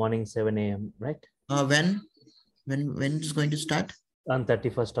 Morning 7 a.m. right? When it's going to start? On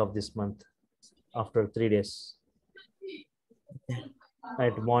 31st of this month, after 3 days. Okay.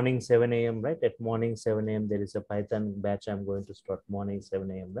 At morning 7 a.m. right? At morning 7 a.m. there is a Python batch. I'm going to start morning 7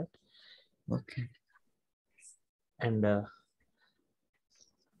 a.m. right? Okay. And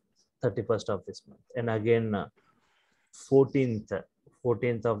 31st of this month, and again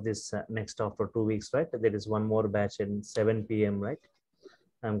 14th of this next, after 2 weeks, right? There is one more batch in 7 p.m. right?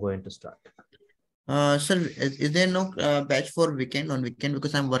 I'm going to start. Sir, is there no batch for weekend on weekend,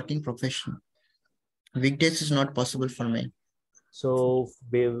 because I'm working professional? Weekdays is not possible for me. So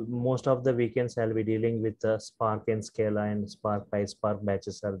most of the weekends I'll be dealing with Spark and Scala and Spark PySpark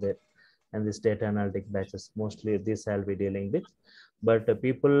batches are there, and this data analytic batches, mostly this I'll be dealing with. But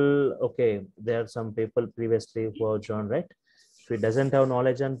people, okay, there are some people previously who have joined, right? If he doesn't have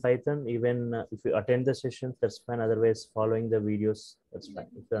knowledge on Python, even if you attend the sessions, that's fine. Otherwise, following the videos, that's fine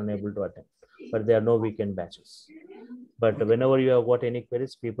if you're unable to attend. But there are no weekend batches. But whenever you have got any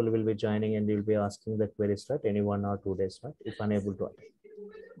queries, people will be joining and you'll be asking the queries, right? Any 1 or 2 days, right? If unable to attend.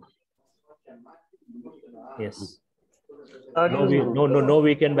 Yes. No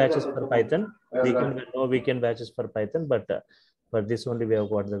weekend batches for Python. No weekend batches for Python, but for this only we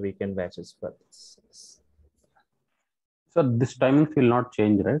have got the weekend batches for this. So this timings will not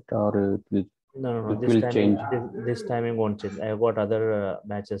change, right? Or it will, No. This timing won't change. I have got other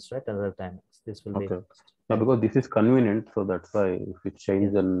batches, right? Other timings. This will be. okay. Yeah, because this is convenient, so that's why if it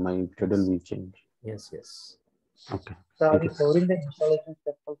changes, Yes. then my schedule will change. Yes. Okay. So are Thank you you. covering the installation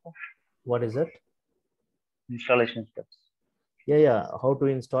steps also? What is it? Installation steps. Yeah. How to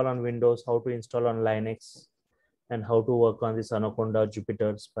install on Windows, how to install on Linux, and how to work on this Anaconda,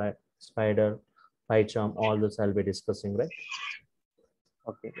 Jupyter, Spider, PyCharm, all this I'll be discussing, right?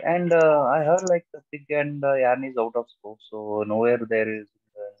 Okay. And I heard like the Pig and Yarn is out of scope, so nowhere there is.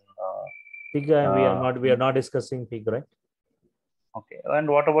 Pig, we are not discussing Pig, right? Okay. And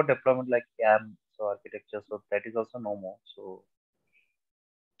what about deployment like YAML so architecture? So that is also no more. So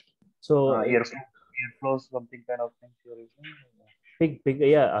airflows, something kind of things you're using. Pig,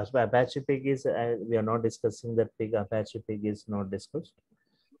 yeah. Apache Pig is we are not discussing that Pig. Apache Pig is not discussed.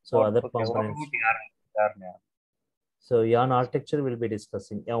 So other components. What about Yarn? So Yarn architecture will be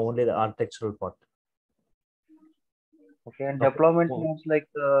discussing only the architectural part. Okay, and deployment means like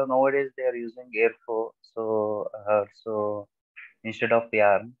nowadays they are using Airflow. So instead of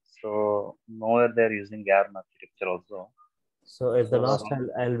Yarn, so nowhere they are using Yarn architecture also. So at the last,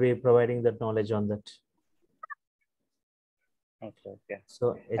 I'll be providing that knowledge on that. Okay.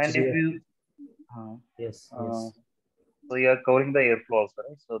 So and if you yes. So you are covering the Airflow also,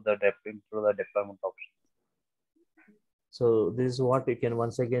 right? So the deployment option. So this is what you can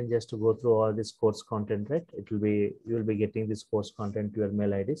once again just to go through all this course content, right? It will be, you will be getting this course content to your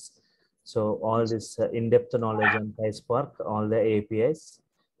mail IDs. So all this in-depth knowledge on PySpark, all the APIs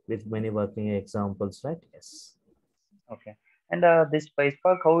with many working examples, right? Yes. Okay. And this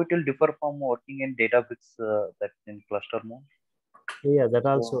PySpark, how it will differ from working in Databricks that's in cluster mode? Yeah, that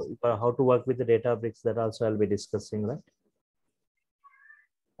also, how to work with the Databricks, that also I'll be discussing, right?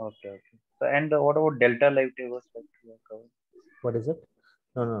 Okay. So, and what about Delta live tables? What is it?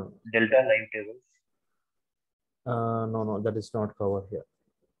 No. Delta live tables. No, that is not covered here.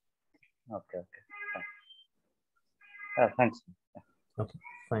 Okay. Thanks. Okay,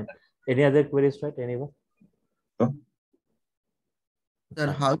 fine. Any other queries, right? Anyone?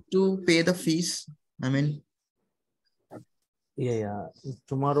 Sir, how to pay the fees? I mean. Yeah.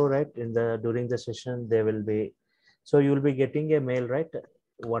 Tomorrow, right? During the session, there will be. So you will be getting a mail, right?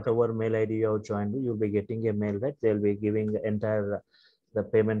 whatever mail ID you have joined, you'll be getting a mail, right? They'll be giving the entire the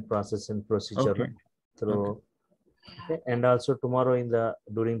payment process and procedure, Okay. right? Through okay. And also tomorrow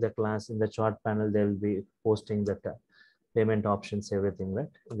during the class in the chart panel, they'll be posting that payment options, everything, right?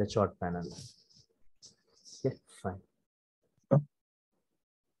 In the chart panel. Okay, fine. Oh.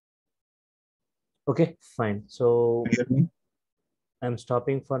 Okay, fine. So Can you hear me? I'm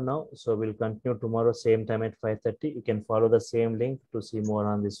stopping for now. So we'll continue tomorrow, same time at 5:30. You can follow the same link to see more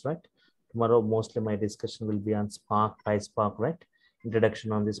on this, right? Tomorrow, mostly my discussion will be on Spark, PySpark, right?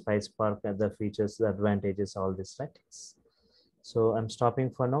 Introduction on this PySpark and the features, the advantages, all this, right? So I'm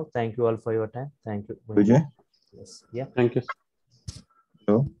stopping for now. Thank you all for your time. Thank you. Vijay? Yes. Yeah. Thank you.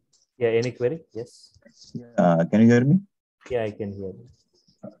 Hello? Yeah. Any query? Yes. Can you hear me? Yeah, I can hear you.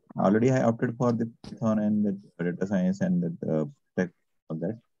 Already I opted for the Python and the data science and the tech of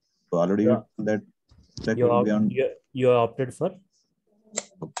that. So already Yeah. that tech will be on you opted for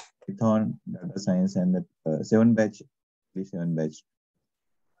Python, data science, and the 7 batch, the 7 batch.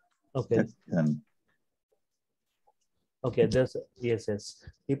 okay. Python. Okay, there's yes.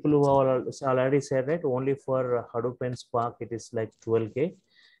 People who are already said, right, only for Hadoop and Spark it is like 12K,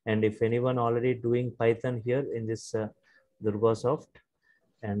 and if anyone already doing Python here in this Durga soft,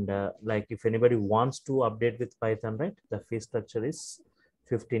 and like if anybody wants to update with Python, right, the fee structure is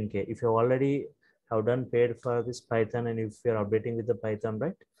 15K. If you already have done paid for this Python and if you're updating with the Python,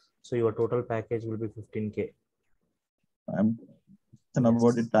 right, so your total package will be 15K. I'm concerned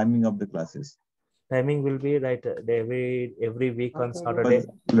about the timing of the classes. Timing will be right every week on Saturday.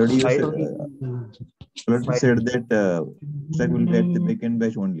 Already said that stack will be at the weekend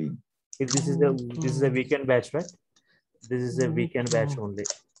batch only. This is a weekend batch, right? This is a weekend batch only.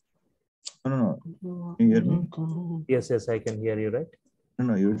 No. Can you hear me? Yes, I can hear you, right?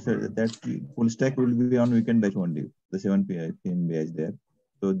 No, you said that full stack will be on weekend batch only. The 7 p.m. batch there.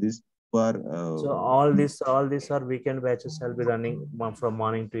 So this for so all these are weekend batches. I'll be running from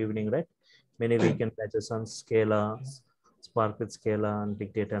morning to evening, right? Many weekend batches on Scala, Spark with Scala, and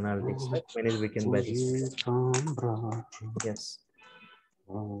Big Data Analytics, right? Many weekend batches. Yes.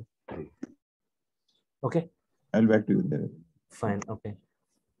 Okay. I'll back to you there. Fine. Okay.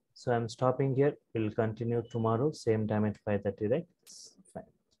 So I'm stopping here. We'll continue tomorrow, same time at 5:30, right? Fine.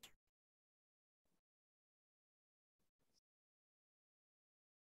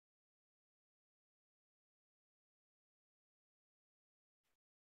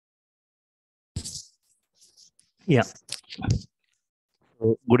 Yeah.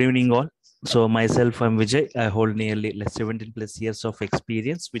 So, good evening, all. So myself, I'm Vijay. I hold nearly 17 plus years of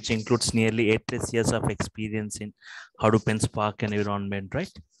experience, which includes nearly 8 plus years of experience in Hadoop and Spark environment,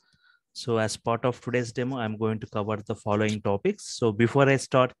 right? So as part of today's demo, I'm going to cover the following topics. So before I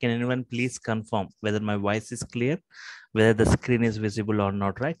start, can anyone please confirm whether my voice is clear, whether the screen is visible or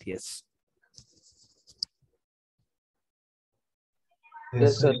not, right? Yes.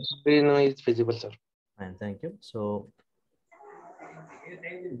 Yes, sir. Screen is visible, sir. Fine, thank you. So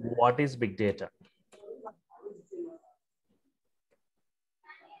what is big data?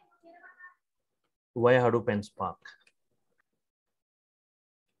 Why Hadoop and Spark?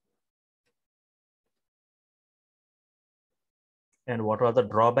 And what are the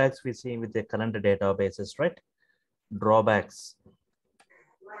drawbacks we see with the current databases, right? Drawbacks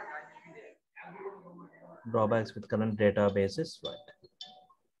with current databases, right?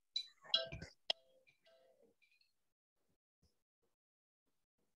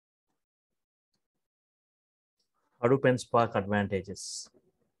 Hadoop and Spark advantages.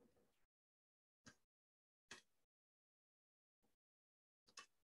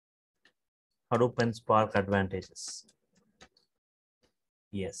 Hadoop and Spark advantages.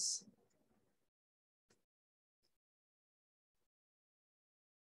 Yes.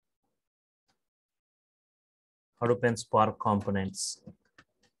 Hadoop and Spark components.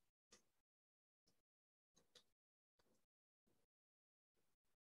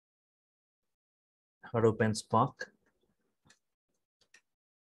 Hadoop and Spark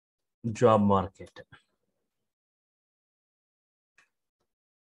job market.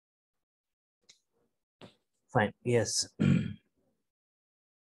 Fine. Yes.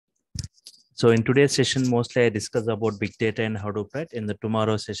 So in today's session, mostly I discuss about big data and Hadoop, right? In the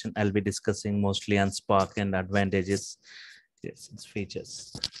tomorrow session, I'll be discussing mostly on Spark and advantages. Yes, its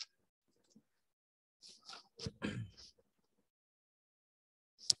features.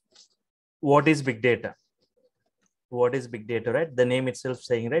 What is big data? What is big data, right? The name itself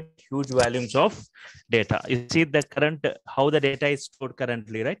saying, right? Huge volumes of data. You see the current, how the data is stored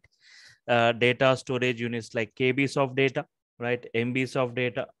currently, right? Data storage units like KBs of data, right? MBs of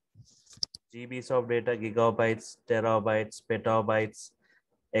data, GBs of data, gigabytes, terabytes, petabytes,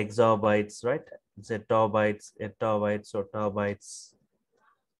 exabytes, right? Zettabytes, ettabytes, ottabytes,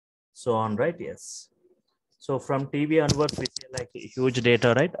 so on, right? Yes. So from TB onwards, we say like huge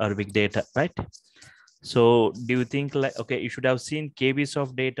data, right? Or big data, right? So do you think like, okay, you should have seen KBs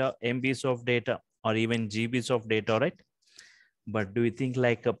of data, MBs of data, or even GBs of data, right? But do you think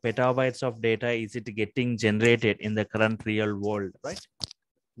like petabytes of data, is it getting generated in the current real world, right?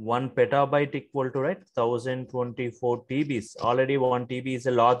 1 petabyte equal to, right, 1024 TBs. Already 1 TB is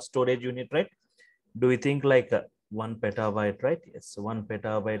a large storage unit, right? Do you think like 1 petabyte, right? Yes, 1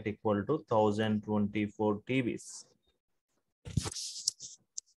 petabyte equal to 1024 TBs.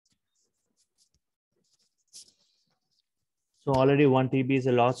 So already 1 TB is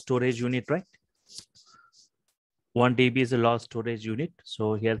a large storage unit, right? 1 TB is a large storage unit.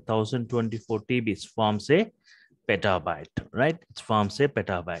 So here 1024 TBs forms a petabyte, right? It forms a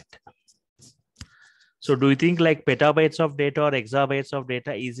petabyte. So do you think like petabytes of data or exabytes of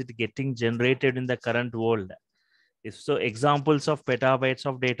data, is it getting generated in the current world? If so, examples of petabytes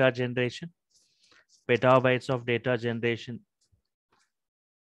of data generation, petabytes of data generation.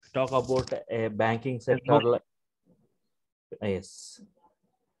 Talk about a banking sector. Like, yes.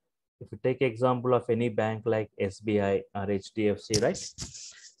 If you take example of any bank like SBI or HDFC, right?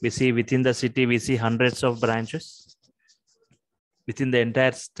 We see within the city, we see hundreds of branches. Within the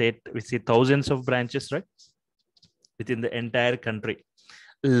entire state, we see thousands of branches, right? Within the entire country,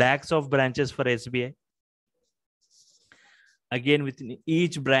 lakhs of branches for SBI. Again, within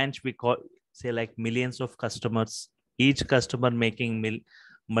each branch, we call, say like millions of customers, each customer making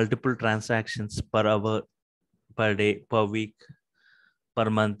multiple transactions per hour, per day, per week, per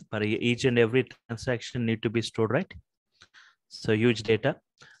month, per year. Each and every transaction need to be stored, right? So huge data.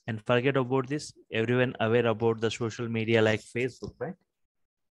 And forget about this, everyone aware about the social media like Facebook, right?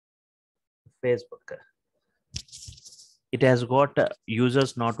 Facebook. It has got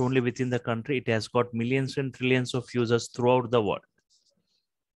users not only within the country, it has got millions and trillions of users throughout the world.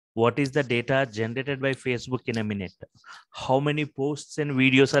 What is the data generated by Facebook in a minute? How many posts and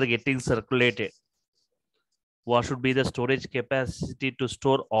videos are getting circulated? What should be the storage capacity to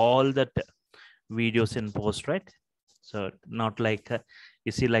store all that videos and posts, right? So not like,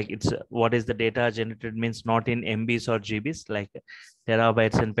 you see, like it's what is the data generated means not in MBs or GBs, like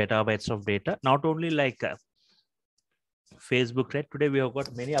terabytes and petabytes of data. Not only like Facebook, right? Today we have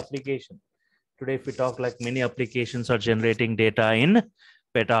got many applications. Today, if we talk like many applications are generating data in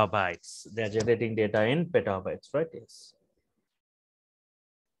petabytes. They are generating data in petabytes, right? Yes.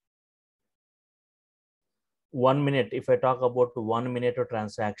 1 minute, if I talk about 1 minute of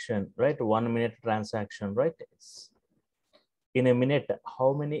transaction, right? 1 minute transaction, right? Yes. In a minute,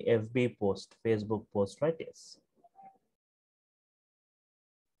 how many FB posts, Facebook posts, right? Yes.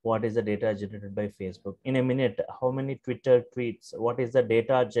 What is the data generated by Facebook? In a minute, how many Twitter tweets? What is the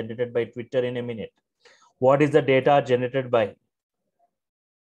data generated by Twitter in a minute? What is the data generated by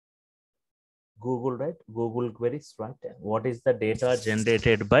Google, right? Google queries, right? What is the data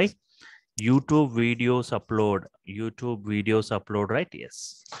generated by YouTube videos upload? YouTube videos upload, right?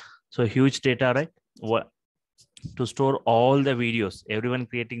 Yes. So huge data, right? What to store all the videos, everyone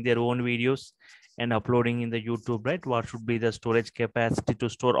creating their own videos and uploading in the YouTube, right? What should be the storage capacity to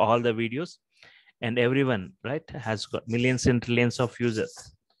store all the videos? And everyone, right, has got millions and trillions of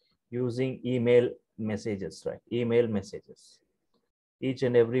users using email messages, right? Email messages. Each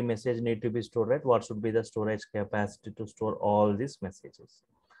and every message need to be stored, right? What should be the storage capacity to store all these messages?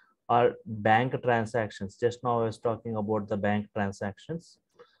 Or bank transactions. Just now I was talking about the bank transactions,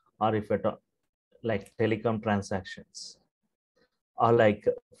 or if it like telecom transactions, or like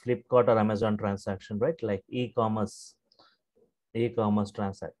Flipkart or Amazon transaction, right? Like e-commerce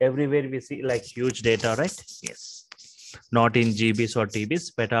transaction. Everywhere we see like huge data, right? Yes. Not in GBs or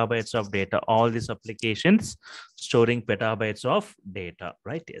TBs, petabytes of data. All these applications storing petabytes of data,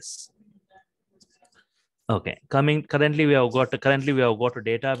 right? Yes. Okay. Currently we have got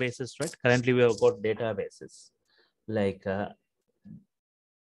databases, right? Currently we have got databases like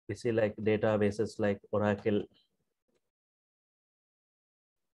we see like databases like Oracle,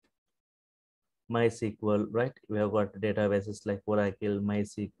 MySQL, right? We have got databases like Oracle,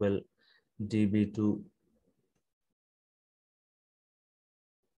 MySQL, DB2,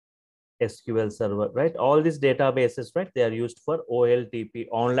 SQL Server, right? All these databases, right? They are used for OLTP,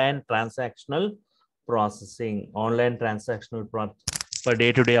 online transactional processing, for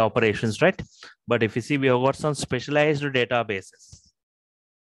day-to-day operations, right? But if you see, we have got some specialized databases.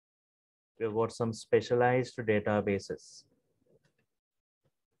 We have got some specialized databases.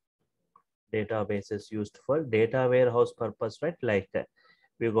 Databases used for data warehouse purpose, right? Like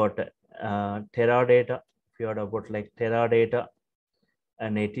we got Teradata. If you heard about like Teradata,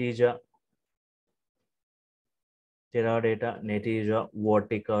 Netija, Teradata, Netija,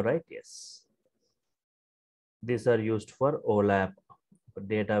 Vertica, right? Yes. These are used for OLAP,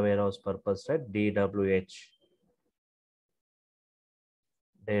 data warehouse purpose, right? DWH,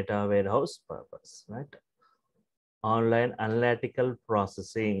 data warehouse purpose, right? Online analytical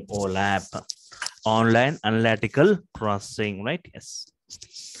processing, OLAP, online analytical processing, right? Yes.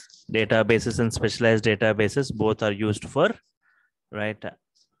 Databases and specialized databases both are used for, right?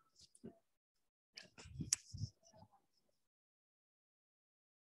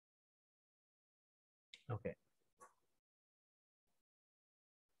 Okay.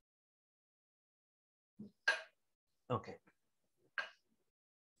 Okay.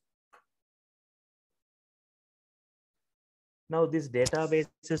 Now these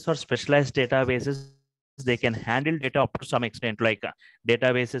databases or specialized databases, they can handle data up to some extent, like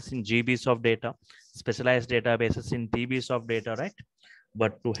databases in GBs of data, specialized databases in TBs of data, right?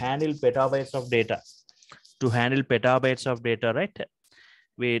 But to handle petabytes of data, right?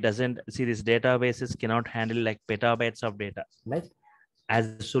 We doesn't see these databases cannot handle like petabytes of data, right? As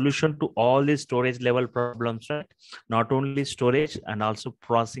a solution to all these storage level problems, right? Not only storage and also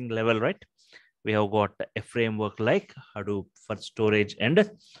processing level, right? We have got a framework like Hadoop for storage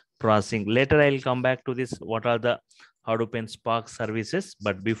and processing. Later, I'll come back to this. What are the Hadoop and Spark services?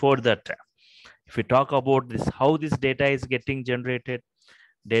 But before that, if we talk about this, how this data is getting generated,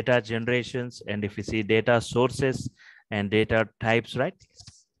 data generations, and if you see data sources and data types, right?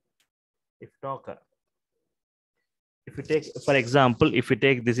 If you take, for example, if you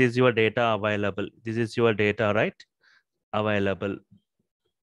take, this is your data available. This is your data, right? Available.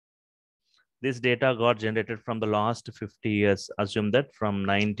 This data got generated from the last 50 years. Assume that from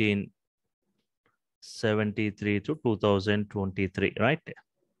 1973 to 2023, right?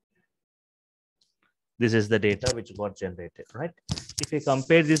 This is the data which got generated, right? If you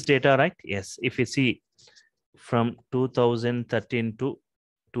compare this data, right? Yes, if you see from 2013 to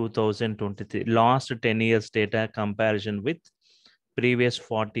 2023, last 10 years data comparison with previous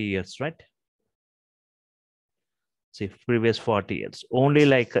 40 years, right? See, previous 40 years. Only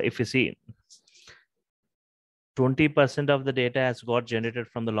like if you see 20% of the data has got generated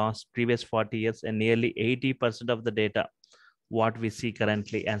from the last previous 40 years, and nearly 80% of the data what we see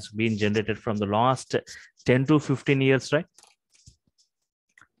currently has been generated from the last 10 to 15 years, right?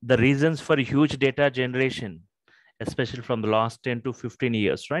 The reasons for huge data generation, especially from the last 10 to 15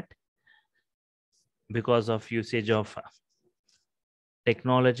 years, right? Because of usage of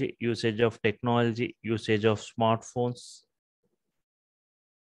technology, usage of smartphones,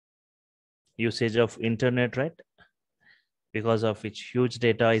 usage of internet, right? Because of which huge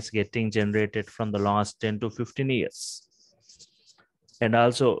data is getting generated from the last 10 to 15 years. And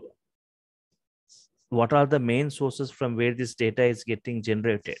also, what are the main sources from where this data is getting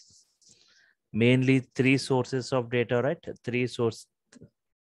generated? Mainly 3 sources of data, right? 3 sources.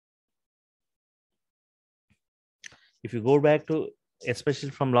 If you go back to, especially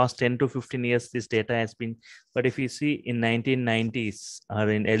from last 10 to 15 years, this data has been, but if you see in 1990s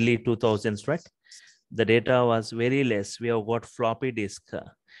or in early 2000s, right? The data was very less. We have got floppy disk.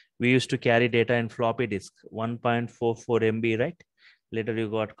 We used to carry data in floppy disk, 1.44 MB, right? Later you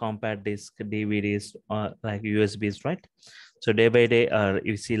got compact disk, DVDs, like USBs, right? So day by day,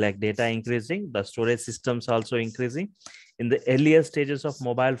 you see like data increasing, the storage systems also increasing. In the earlier stages of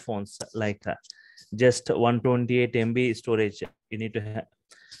mobile phones, like just 128 MB storage, you need to have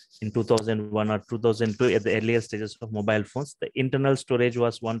in 2001 or 2002 at the earlier stages of mobile phones. The internal storage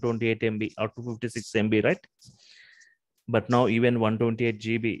was 128 MB or 256 MB, right? But now even 128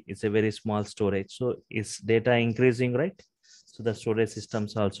 GB is a very small storage. So is data increasing, right? So the storage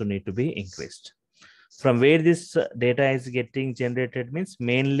systems also need to be increased. From where this data is getting generated means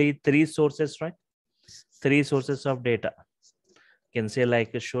mainly 3 sources, right? 3 sources of data. You can say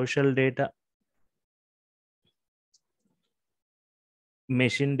like a social data,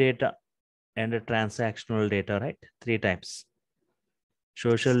 machine data, and a transactional data, right? 3 types: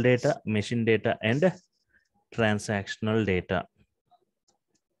 social data, machine data, and transactional data.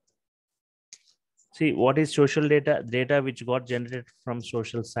 See, what is social data? Data which got generated from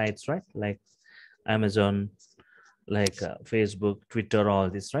social sites, right? Like Amazon, like Facebook, Twitter, all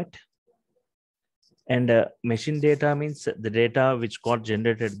this, right? And machine data means the data which got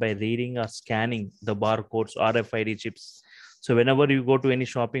generated by reading or scanning the barcodes, RFID chips. So whenever you go to any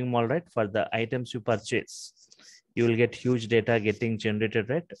shopping mall, right, for the items you purchase, you will get huge data getting generated,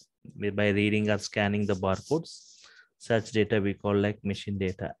 right, by reading or scanning the barcodes. Such data we call like machine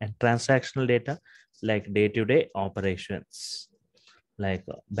data. And transactional data, like day-to-day operations, like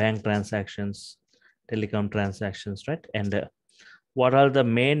bank transactions, telecom transactions, right? And What are the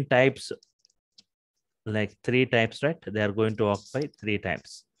main types? Like 3 types, right? They are going to occupy 3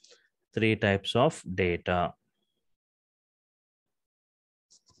 types. 3 types of data.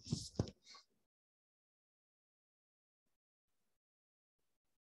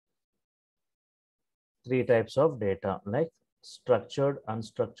 Three types of data, like structured,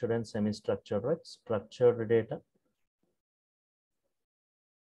 unstructured, and semi-structured, right? Structured data,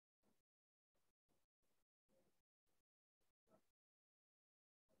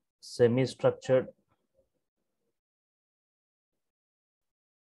 semi-structured,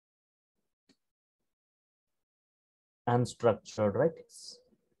 unstructured, right?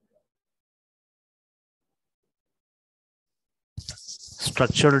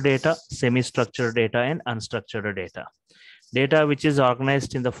 Structured data, semi-structured data, and unstructured data. Data which is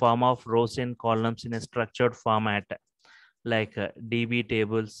organized in the form of rows and columns in a structured format, like DB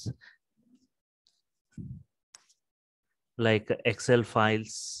tables, like Excel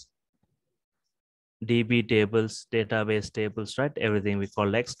files, DB tables, database tables, right? Everything we call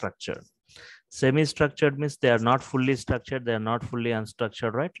like structured. Semi-structured means they are not fully structured, they are not fully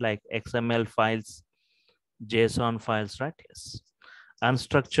unstructured, right? Like XML files, JSON files, right? Yes.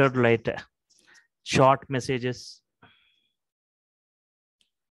 Unstructured, like short messages,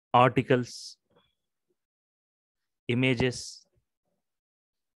 articles, images,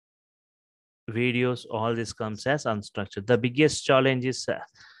 videos, all this comes as unstructured. The biggest challenge is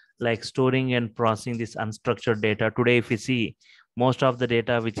like storing and processing this unstructured data. Today, if you see, most of the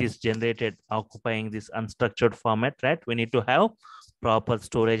data which is generated occupying this unstructured format, right? We need to have proper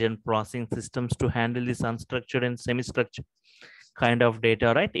storage and processing systems to handle this unstructured and semi-structured kind of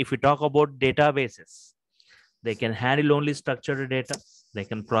data, right? If we talk about databases, they can handle only structured data. They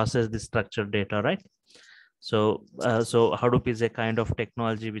can process the structured data, right? So Hadoop is a kind of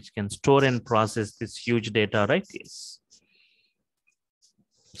technology which can store and process this huge data, right? Yes.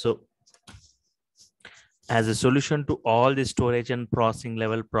 So as a solution to all the storage and processing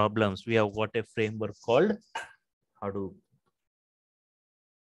level problems, we have got a framework called Hadoop.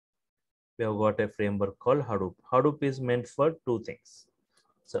 We have got a framework called Hadoop. Hadoop is meant for 2 things.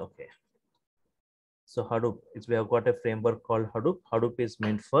 So, okay. So Hadoop is, we have got a framework called Hadoop. Hadoop is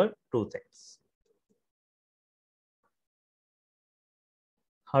meant for 2 things.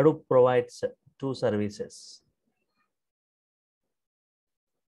 Hadoop provides 2 services: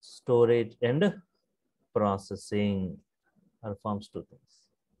 storage and processing. Performs 2 things: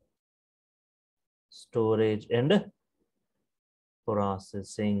 storage and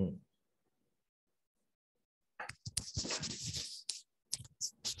processing.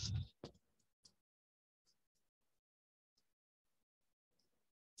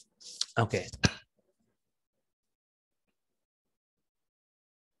 Okay.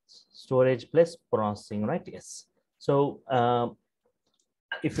 Storage plus processing, right? Yes. So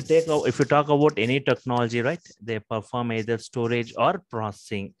if you talk about any technology, right, they perform either storage or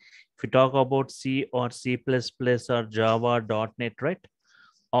processing. If you talk about C or C++ or Java, .NET, right,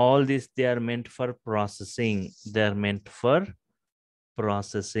 all these, they are meant for processing. They are meant for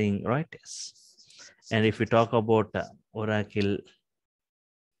processing, right? Yes. And if you talk about Oracle,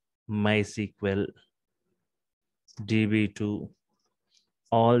 MySQL, DB2,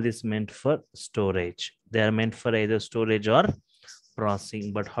 all this meant for storage. They are meant for either storage or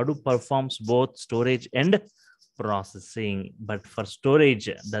processing, but Hadoop performs both storage and processing. But for storage,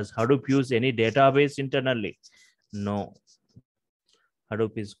 does Hadoop use any database internally? No.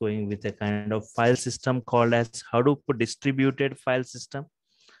 Hadoop is going with a kind of file system called as Hadoop distributed file system.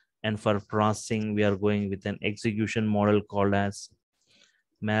 And for processing, we are going with an execution model called as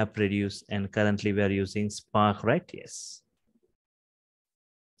MapReduce. And currently we are using Spark, right? Yes.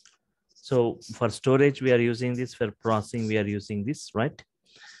 So for storage, we are using this. For processing, we are using this, right?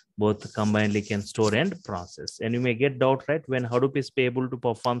 Both combinedly can store and process. And you may get doubt, right? When Hadoop is able to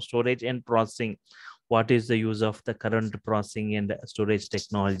perform storage and processing, what is the use of the current processing and storage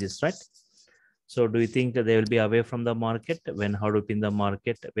technologies, right? So do you think that they will be away from the market when Hadoop in the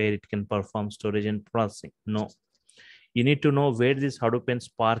market where it can perform storage and processing? No. You need to know where this Hadoop and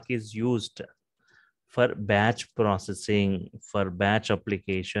Spark is used for batch processing, for batch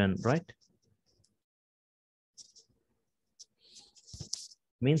application, right?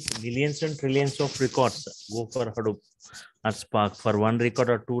 Means millions and trillions of records go for Hadoop or Spark. For 1 record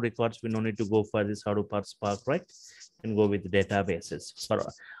or 2 records, we no need to go for this Hadoop or Spark, right? And go with databases. For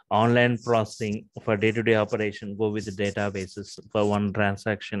online processing, for day-to-day operation, go with databases for 1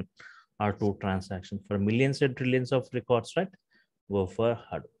 transaction or 2 transactions. For millions and trillions of records, right? Go for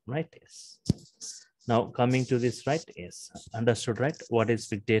Hadoop, right? Yes. Now coming to this, right? Yes. Understood, right? What is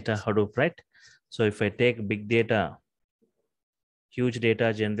big data, Hadoop, right? So if I take big data, huge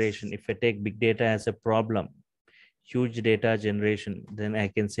data generation. If I take big data as a problem, huge data generation, then I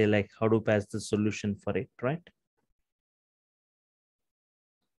can say like Hadoop as the solution for it, right?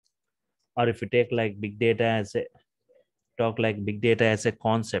 Or if you take like big data as a big data as a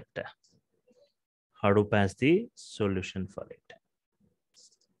concept, Hadoop as the solution for it.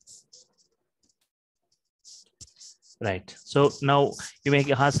 Right. So now you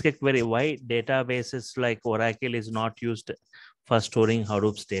may ask a query, why databases like Oracle is not used for storing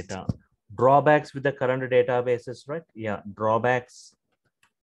Hadoop's data? Drawbacks with the current databases, right? Yeah, drawbacks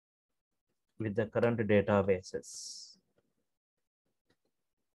with the current databases.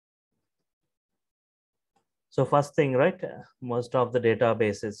 So first thing, right? Most of the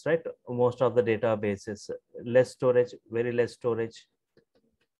databases, right? Most of the databases, less storage, very less storage.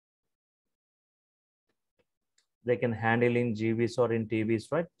 They can handle in GBs or in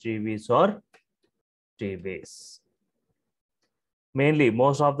TBs, right? GBs or TBs. Mainly,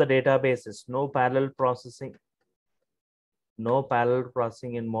 most of the databases, no parallel processing. No parallel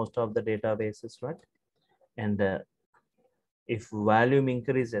processing in most of the databases, right? And if volume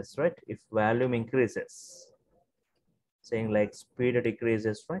increases, right? If volume increases, saying like speed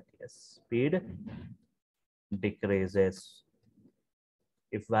decreases, right? Yes, speed decreases.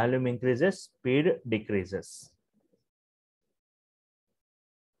 If volume increases, speed decreases.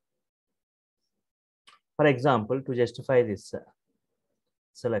 For example, to justify this,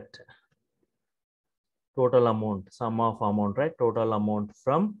 select total amount, sum of amount, right? Total amount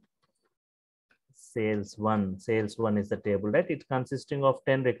from sales one. Sales one is the table, right? It's consisting of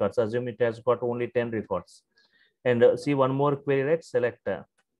 10 records. Assume it has got only 10 records. And see one more query, right? Select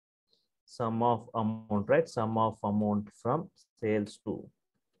sum of amount, right? Sum of amount from sales two.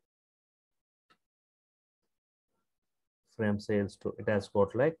 From sales two, it has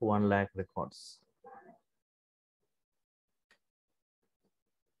got like 1 lakh records.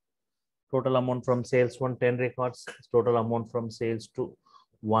 Total amount from sales one, 10 records. Total amount from sales two,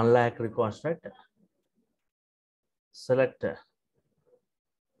 1 lakh records, right? Select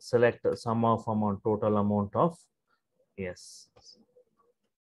sum of amount, total amount of, yes.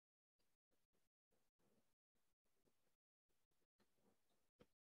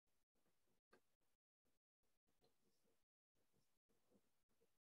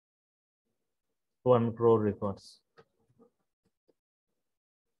 One crore records.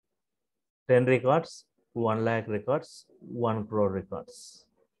 10 records, 1 lakh records, 1 crore records.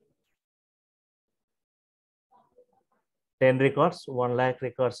 10 records, 1 lakh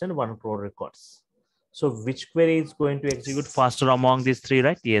records, and 1 crore records. So which query is going to execute faster among these three,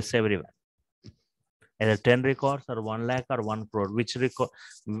 right? Yes, everyone. Either 10 records or 1 lakh or 1 crore. Which record,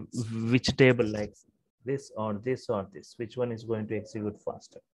 which table, like this or this or this? Which one is going to execute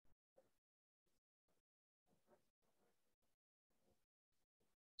faster?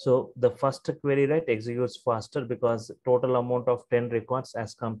 So the first query, right, executes faster because total amount of 10 records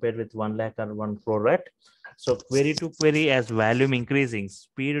as compared with 1 lakh or 1 crore, right? So query to query, as volume increasing,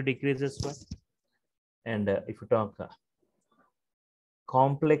 speed decreases, right? And if you talk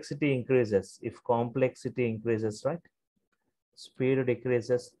complexity increases, if complexity increases, right, speed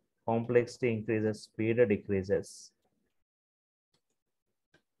decreases, complexity increases, speed decreases.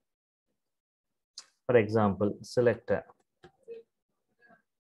 For example, select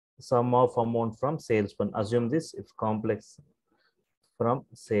sum of amount from sales one. Assume this, if complex from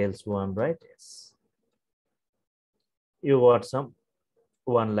sales one, right? Yes. You got some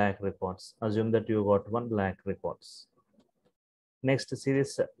 1 lakh records. Assume that you got 1 lakh records. Next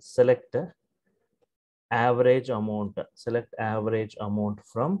series, select average amount. Select average amount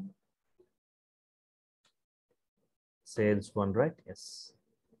from sales one, right? Yes.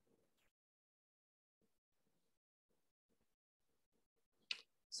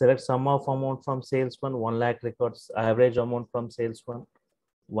 Select sum of amount from sales one, 1 lakh records. Average amount from sales one,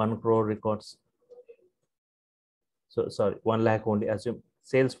 1 crore records. So sorry, 1 lakh only. Assume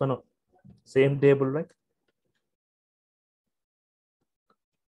sales one, same table, right?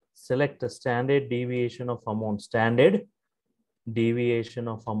 Select the standard deviation of amount. Standard deviation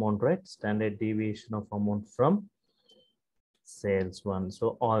of amount, right? Standard deviation of amount from sales one.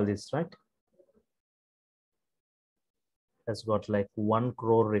 So all this, right, has got like 1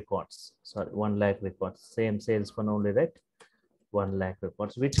 crore records. Sorry, 1 lakh records. Same sales one only, right? 1 lakh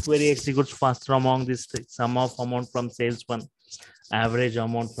records. Which query executes faster among these three? Sum of amount from sales one, average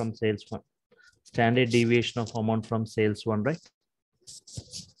amount from sales one, standard deviation of amount from sales one, right?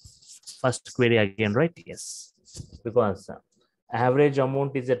 First query again, right? Yes, because average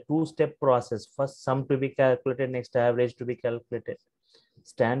amount is a two-step process. First sum to be calculated, next average to be calculated.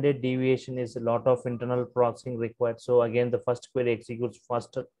 Standard deviation is a lot of internal processing required. So again, the first query executes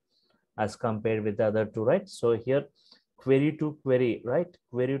faster as compared with the other two, right? So here, query to query, right?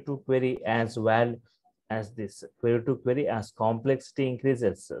 Query to query as well as this. Query to query as complexity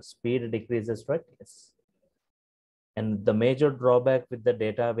increases, speed decreases, right? Yes. And the major drawback with the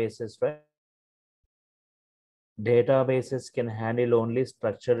databases, right? Databases can handle only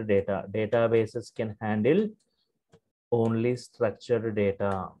structured data. Databases can handle only structured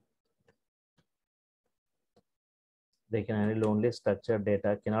data. They can handle only structured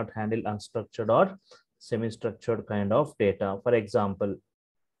data, cannot handle unstructured or semi-structured kind of data. For example,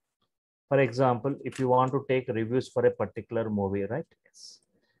 if you want to take reviews for a particular movie, right? Yes.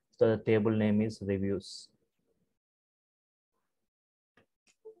 So the table name is reviews.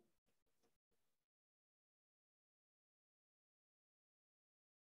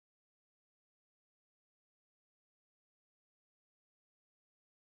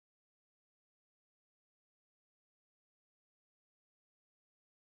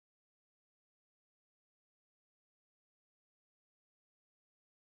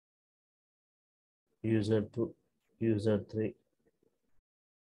 User 2, user 3,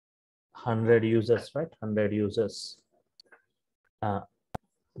 100 users, right? 100 users.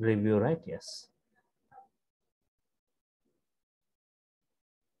 Review, right? Yes.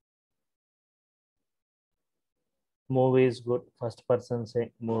 Movie is good. First person saying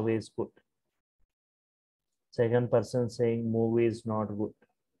movie is good. Second person saying movie is not good.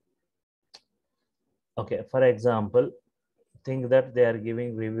 Okay, for example, think that they are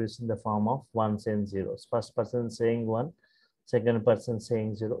giving reviews in the form of ones and zeros. First person saying 1, second person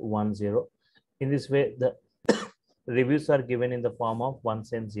saying 0, 1, 0. In this way, the reviews are given in the form of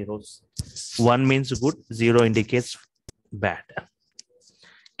ones and zeros. 1 means good, 0 indicates bad.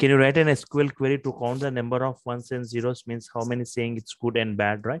 Can you write an SQL query to count the number of ones and zeros? Means how many saying it's good and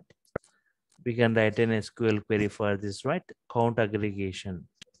bad, right? We can write an SQL query for this, right? Count aggregation.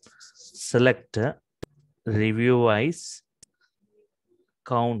 Select review wise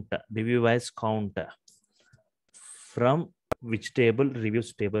count, from which table?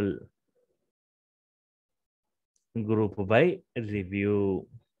 Reviews table. Group by review.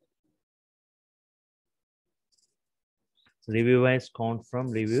 Review wise count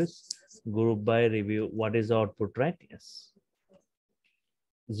from reviews, group by review. What is the output, right? Yes.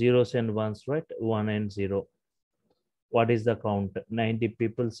 Zeros and ones, right? 1 and 0. What is the count? 90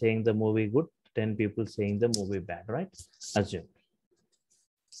 people saying the movie good, 10 people saying the movie bad, right? Assume.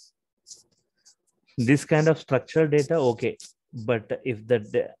 This kind of structured data, okay. But if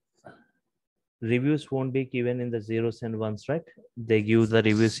the reviews won't be given in the zeros and ones, right? They give the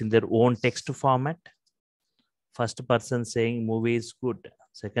reviews in their own text format. First person saying movie is good.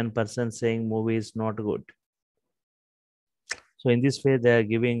 Second person saying movie is not good. So in this way, they are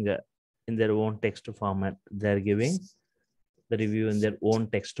giving in their own text format. They are giving the review in their own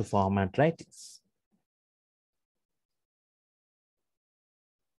text format, right?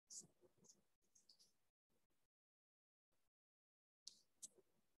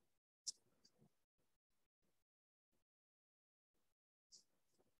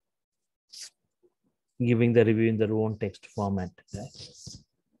 Giving the review in their own text format. Right?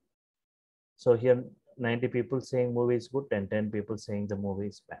 So here 90 people saying movie is good and 10 people saying the movie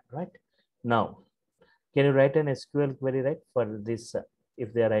is bad, right? Now, can you write an SQL query, right, for this?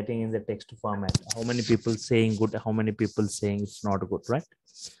 If they are writing in the text format, how many people saying good, how many people saying it's not good, right?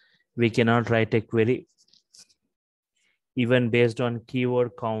 We cannot write a query even based on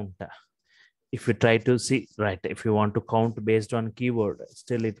keyword count. If you try to see, right, if you want to count based on keyword,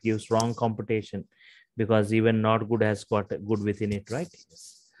 still it gives wrong computation because even not good has got good within it, right?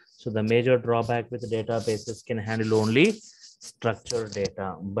 So the major drawback with databases can handle only structured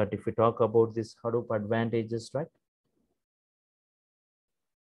data. But if we talk about this Hadoop advantages, right?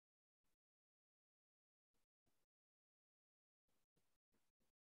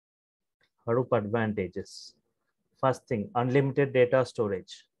 Hadoop advantages. First thing, unlimited data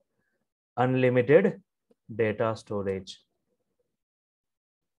storage. Unlimited data storage.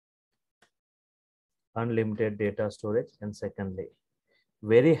 Unlimited data storage. And secondly,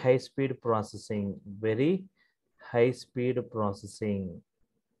 very high speed processing. Very high speed processing.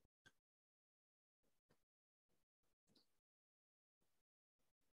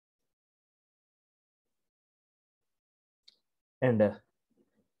 And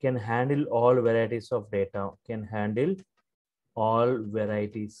can handle all varieties of data. Can handle all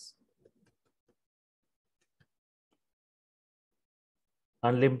varieties.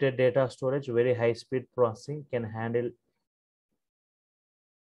 Unlimited data storage, very high speed processing, can handle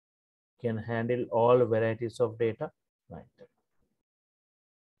all varieties of data, right?